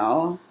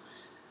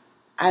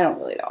don't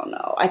really don't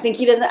know. I think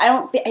he doesn't,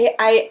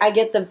 I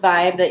get the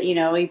vibe that, you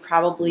know, he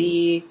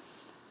probably,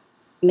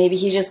 maybe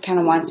he just kind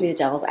of wants to be the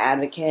devil's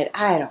advocate.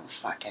 I don't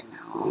fucking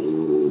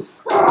know.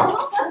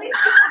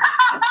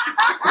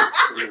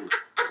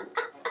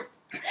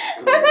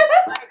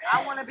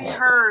 I want to be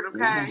heard,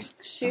 okay?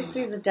 She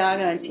sees a dog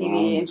on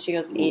TV and she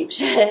goes ape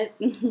shit.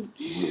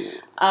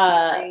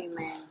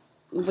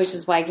 Which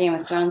is why Game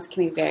of Thrones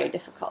can be very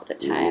difficult at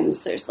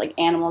times. There's like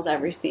animals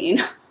every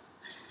scene.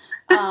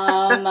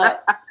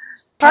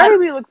 Cardi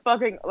B looks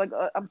fucking like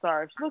I'm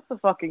sorry, she looks a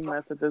fucking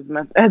mess at this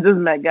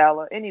Met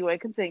Gala. Anyway,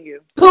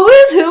 continue. Who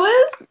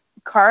is?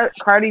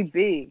 Cardi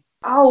B.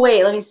 Oh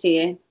wait, let me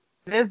see.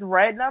 This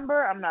red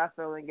number, I'm not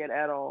feeling it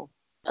at all.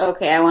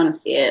 Okay, I want to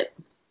see it.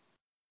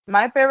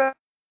 My favorite.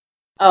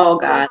 Oh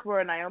God.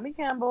 Were Naomi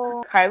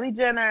Campbell, Kylie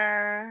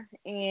Jenner,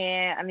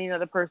 and I need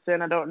another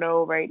person I don't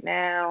know right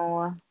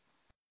now.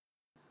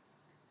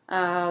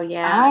 Oh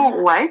yeah. I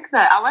don't like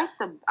that. I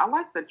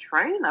like the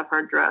train of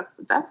her dress,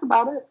 but that's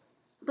about it.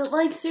 But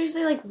like,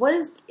 seriously, like, what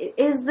is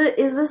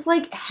this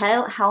like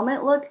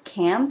helmet look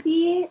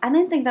campy? I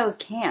didn't think that was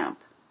camp.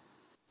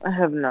 I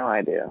have no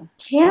idea.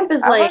 Camp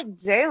is I like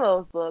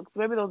J-Lo's looks.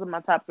 Maybe those are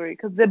my top 3.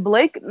 Because did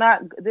Blake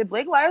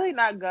Lively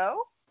not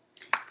go?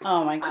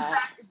 Oh my God.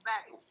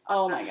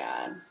 Oh my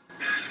God.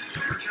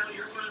 Raquel,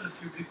 you're one of the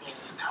few people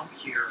out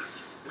here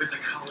with a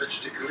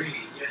college degree,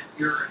 yet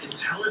your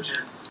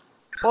intelligence.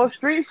 Well,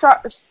 street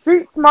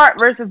smart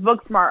versus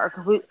book smart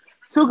are two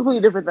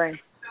completely different things.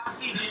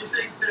 Do you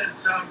think that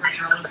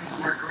Raquel is a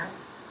smart girl?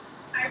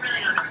 I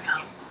really don't know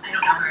Raquel. I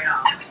don't know her at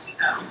all.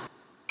 So.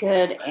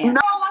 Good answer.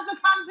 No one can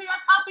come to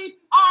your puppy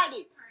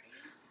party.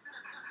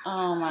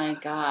 Oh my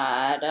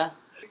God.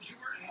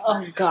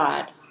 Oh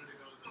God.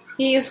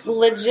 He's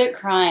legit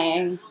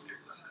crying.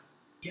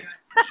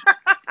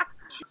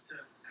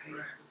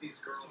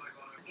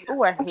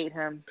 Oh, I hate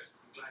him.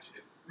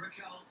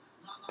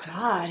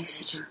 God, he's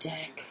such a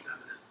dick.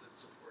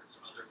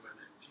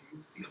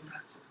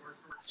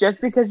 Just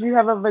because you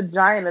have a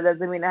vagina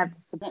doesn't mean I have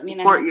to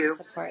support you.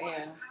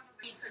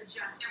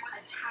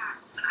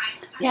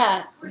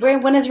 Yeah,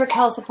 when has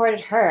Raquel supported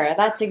her?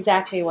 That's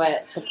exactly what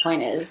the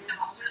point is.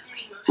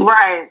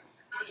 Right.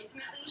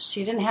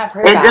 She didn't have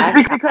her and back.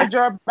 Just because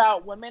you're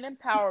about women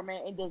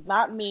empowerment, it does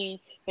not mean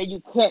that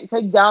you can't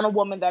take down a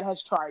woman that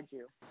has tried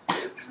you.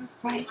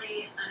 Right.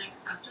 Really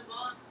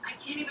unacceptable. I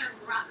can't even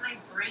wrap my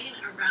brain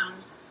around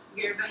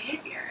your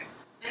behavior.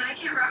 And I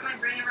can't wrap my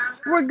brain around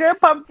her. We're good,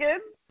 pumpkin.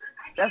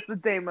 That's the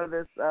theme of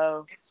this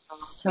of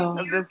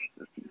this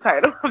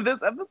title of this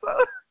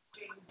episode.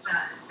 James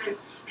does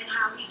and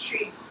how he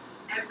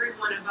treats every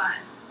one of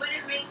us. Would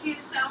it make you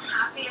so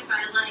happy if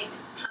I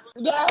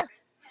Yes.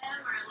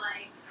 him or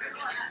like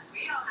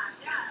we all have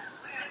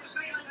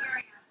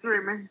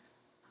Screaming.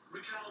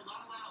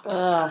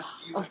 Ugh,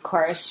 of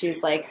course,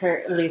 she's like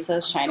her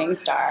Lisa's shining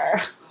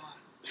star.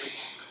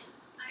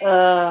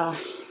 Ugh.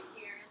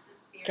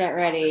 Get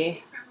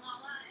ready.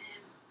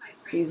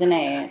 Season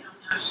 8.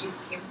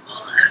 She's capable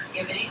of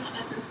giving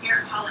a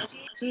sincere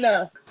apology.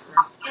 No.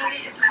 And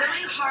it's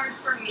really hard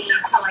for me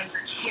to like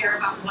care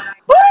about what I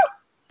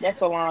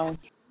That's a line.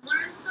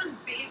 learn some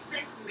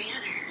basic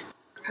manners.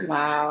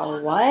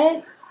 Wow,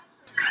 what?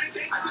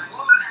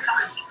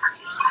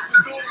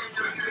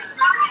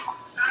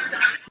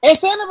 And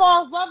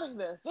Sandoval's loving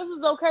this. This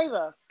is okay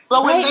though.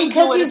 But when Right, they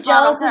because do it, he's it's not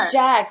jealous okay. of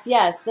Jax.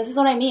 Yes, this is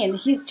what I mean.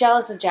 He's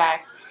jealous of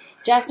Jax.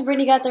 Jax and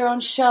Brittany got their own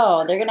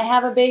show. They're gonna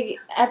have a big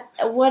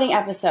wedding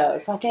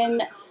episode.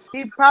 Fucking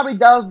He probably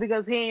does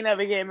because he ain't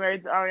ever getting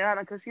married to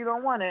Ariana because she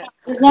don't want it.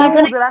 He's not Ooh,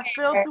 gonna. did I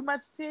spill too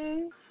much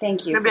tea?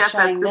 Thank you Maybe for I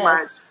said showing too this.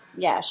 much.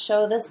 Yeah,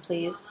 show this,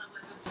 please.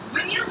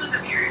 When you lose a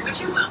parent, which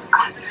you will,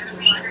 as an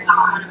enemy, every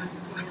single one of us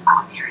is going to lose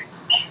a parent.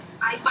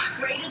 I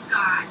pray to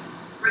God,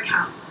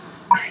 Raquel,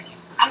 that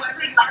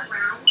whoever you are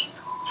around,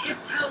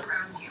 tiptoe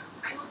around you.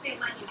 I hope they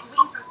let you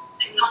swing from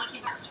and not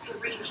keep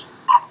screaming.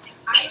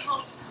 I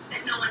hope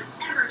that no one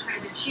ever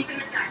tries to cheapen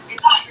the deck and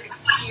tries an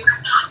excuse to you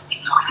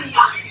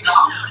if you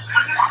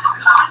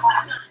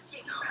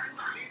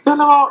don't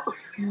know.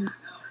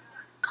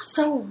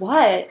 So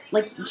what?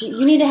 Like,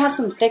 you need to have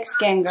some thick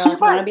skin, girl, if you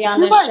want to be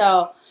on this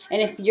show.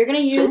 And if you're gonna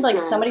use like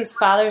somebody's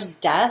father's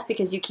death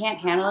because you can't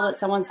handle that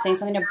someone's saying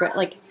something to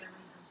like,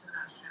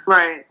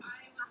 right?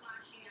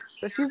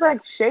 But she's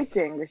like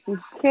shaking. She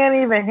can't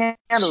even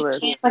handle it. She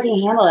can't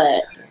fucking handle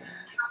it.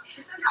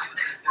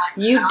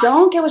 You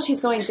don't get what she's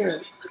going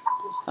through.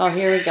 Oh,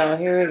 here we go.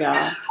 Here we go.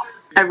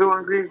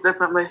 Everyone grieves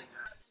differently.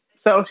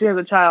 So she has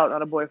a child,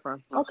 not a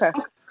boyfriend. Okay.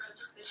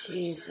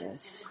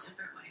 Jesus.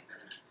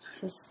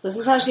 This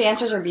is how she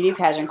answers her beauty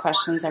pageant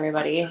questions,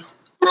 everybody.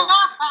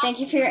 Thank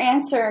you for your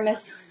answer,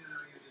 Miss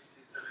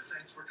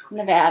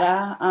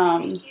Nevada.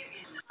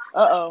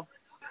 Uh-oh.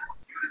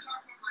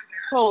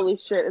 Holy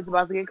shit, it's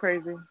about to get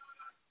crazy.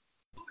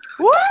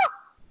 Woo!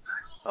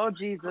 Oh,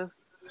 Jesus.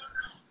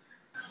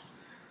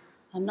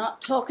 I'm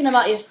not talking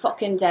about your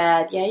fucking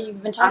dad. Yeah,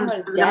 you've been talking about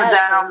his dad.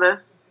 Down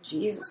this.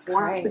 Jesus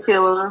More Christ.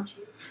 tequila.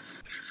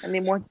 I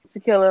need more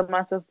tequila in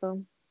my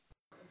system.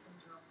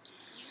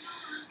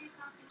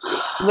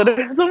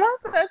 Someone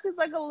said she's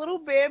like a little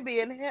Bambi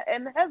in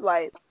the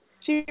headlights.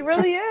 She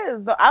really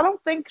is. But I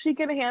don't think she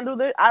can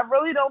handle it. I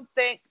really don't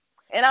think,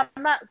 and I'm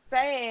not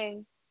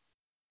bashing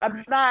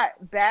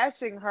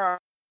her.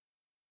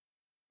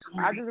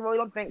 I just really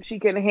don't think she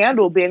can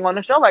handle being on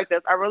a show like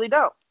this. I really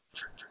don't.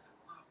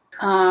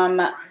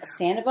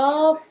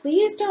 Sandoval,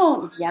 please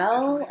don't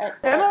yell at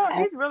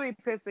he's really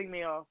pissing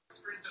me off.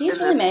 He's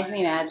really making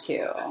me mad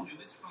too.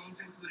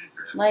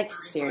 Like,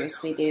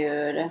 seriously,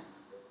 dude.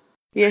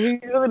 Yeah,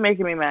 he's really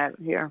making me mad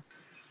here.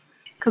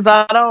 Cause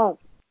I don't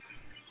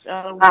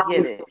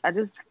get it.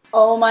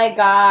 Oh my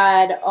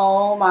god.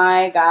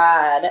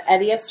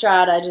 Eddie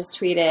Estrada just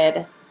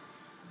tweeted,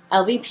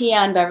 LVP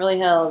on Beverly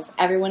Hills,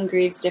 everyone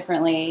grieves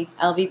differently.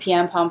 LVP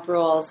on Pump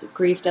Rules,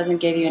 grief doesn't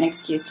give you an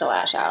excuse to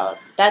lash out.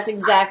 That's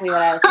exactly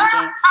what I was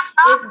thinking.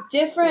 It's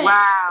different.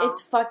 Wow.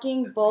 It's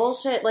fucking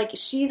bullshit. Like,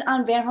 she's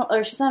on Vanderpump,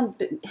 or she's on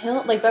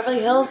Beverly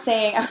Hills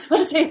saying, I was about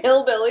to say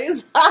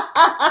Hillbillies.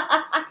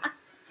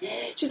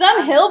 She's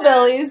on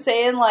Hillbillies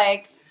saying,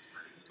 like,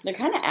 they're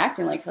kind of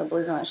acting like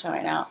hillbillies on that show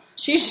right now.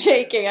 She's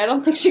shaking. I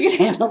don't think she can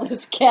handle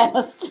this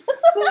cast.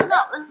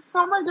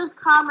 Someone just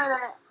commented.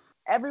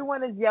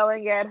 Everyone is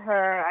yelling at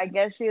her. I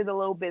guess she is a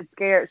little bit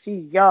scared.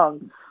 She's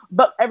young.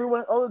 But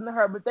everyone's older than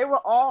her. But they were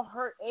all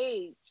her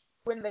age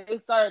when they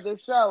started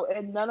this show.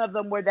 And none of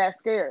them were that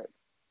scared.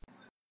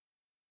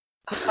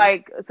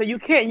 Like, so you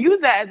can't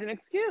use that as an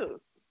excuse.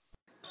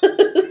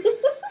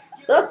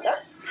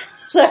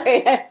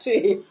 Sorry, I'm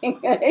tweeting.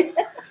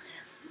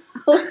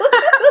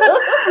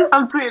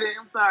 I'm tweeting.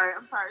 I'm sorry.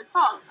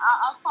 Talk.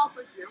 I'll talk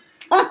with you.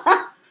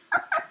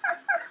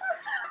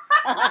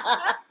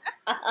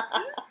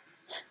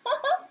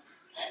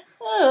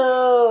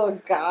 Oh,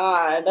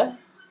 God.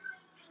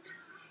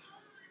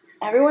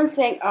 Everyone's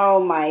saying, oh,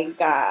 my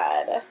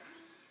God.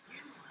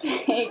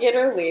 Take it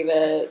or leave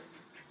it.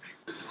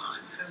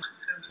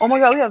 Oh, my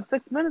God. We have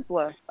 6 minutes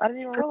left. I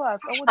didn't even realize.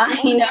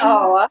 I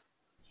know.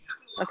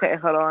 Okay,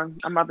 hold on.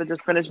 I'm about to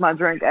just finish my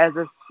drink as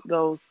this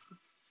goes.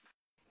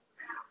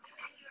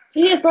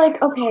 See, it's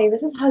like, okay,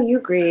 this is how you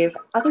grieve.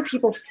 Other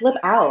people flip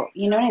out.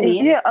 You know what I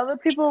mean? Yeah, other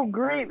people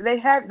grieve.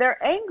 They're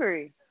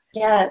angry.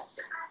 Yes.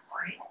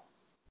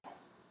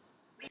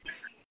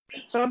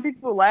 Some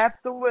people laugh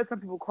through it. Some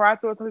people cry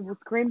through it. Some people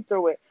scream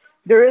through it.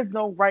 There is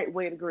no right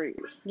way to grieve.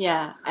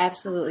 Yeah, I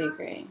absolutely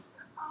agree.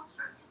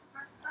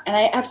 And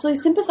I absolutely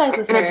sympathize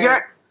with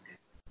her.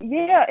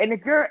 And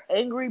if you're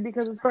angry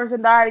because this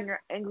person died and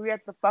you're angry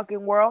at the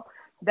fucking world,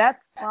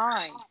 that's fine.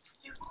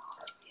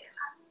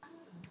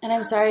 And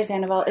I'm sorry,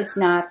 Sandoval, it's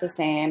not the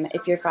same.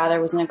 If your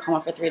father was in a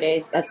coma for 3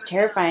 days, that's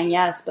terrifying,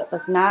 yes, but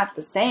that's not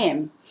the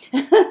same.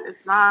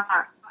 It's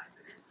not.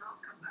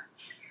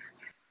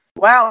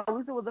 Wow,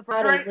 Lisa was the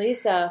first. That is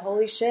Lisa.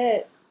 Holy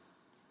shit.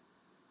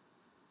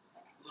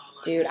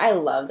 Dude, I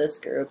love this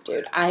group,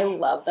 dude. I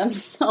love them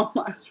so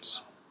much.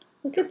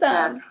 Look at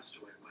them.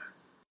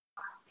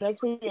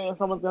 Next week,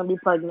 someone's going to be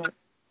pregnant.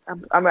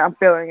 I'm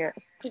feeling it.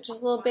 They're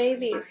just little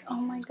babies. Oh,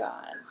 my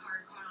God.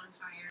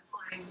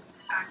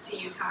 Back to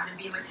Utah to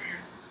be with him.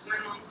 My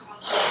mom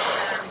called me and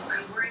said,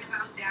 I'm worried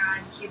about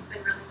Dad. He's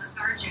been really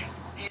lethargic.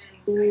 And I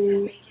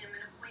said, make him an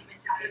appointment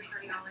to see a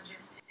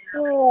cardiologist.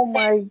 Oh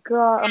my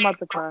God. I'm about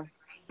to cry.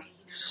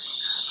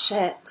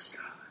 Shit.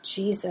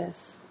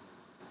 Jesus.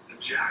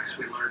 Jax,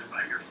 we learned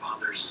about your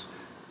father's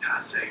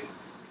passing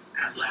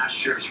at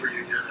last year's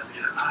reunion. I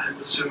mean, I'm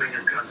assuming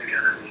your cousin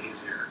got any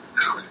easier.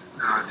 No,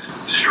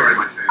 it's destroyed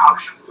my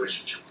family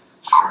relationship.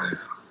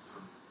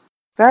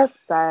 That's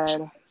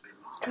sad.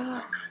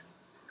 God.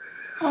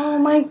 Oh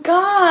my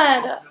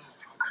God.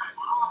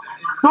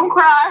 Don't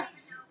cry.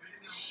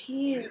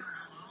 Jeez.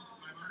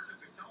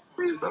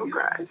 Please don't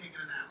cry.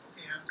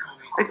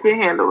 I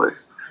can't handle it.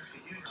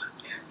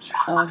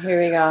 Oh, here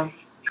we go.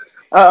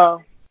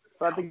 Uh-oh.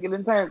 About to get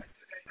intense.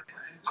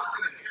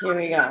 Here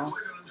we go.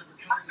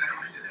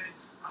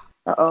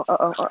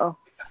 Uh-oh.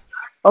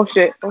 Oh,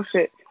 shit.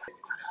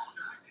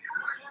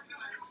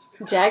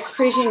 Jack's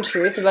preaching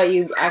truth about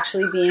you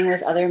actually being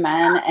with other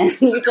men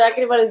and you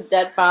talking about his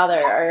dead father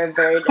are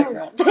very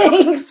different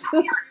things.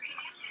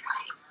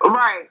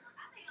 Right.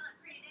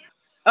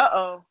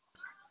 Uh-oh.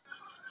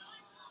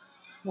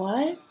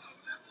 What?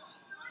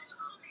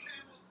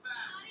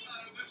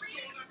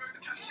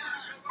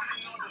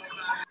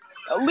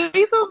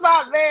 Lisa's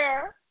not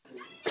there.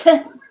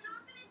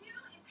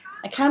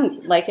 I kind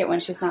of like it when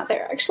she's not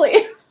there, actually.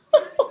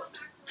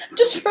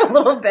 Just for a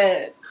little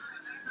bit.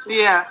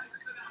 Yeah.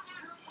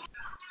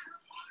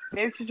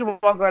 Maybe she should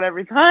walk out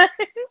every time.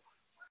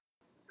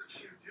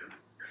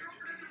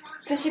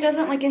 Because she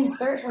doesn't, like,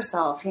 insert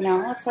herself, you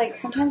know? It's like,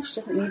 sometimes she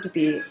doesn't need to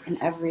be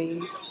in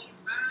every...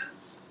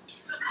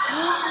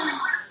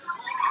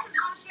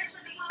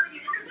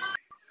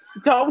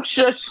 Don't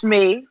shush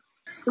me.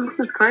 This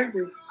is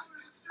crazy.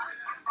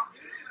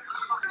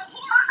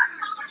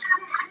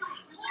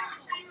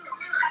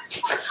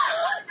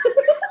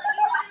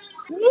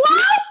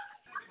 What?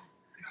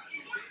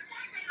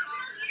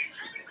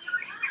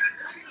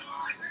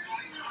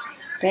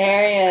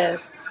 There he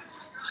is.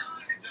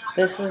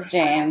 This is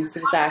James,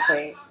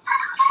 exactly.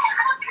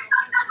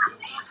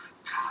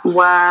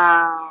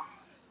 Wow.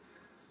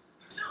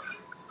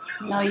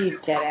 No, you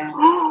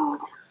didn't.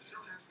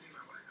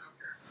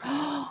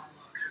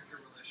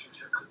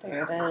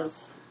 There it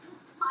is.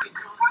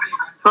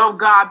 Oh,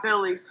 God,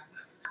 Billy.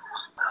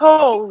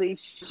 Holy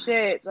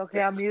shit.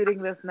 Okay, I'm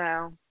muting this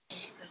now.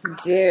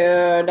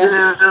 Dude.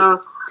 Yeah.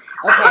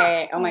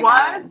 Okay, oh my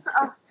God. What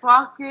a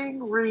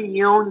fucking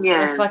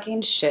reunion. A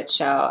fucking shit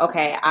show.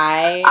 Okay,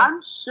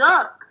 I'm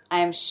shook.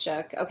 I'm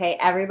shook. Okay,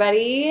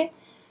 everybody,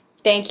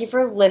 thank you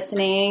for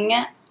listening.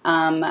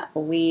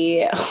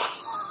 We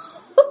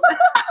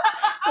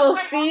we'll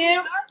see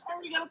you.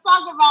 We're gonna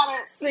talk about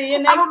it. See you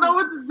next. I don't know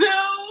what to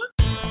do.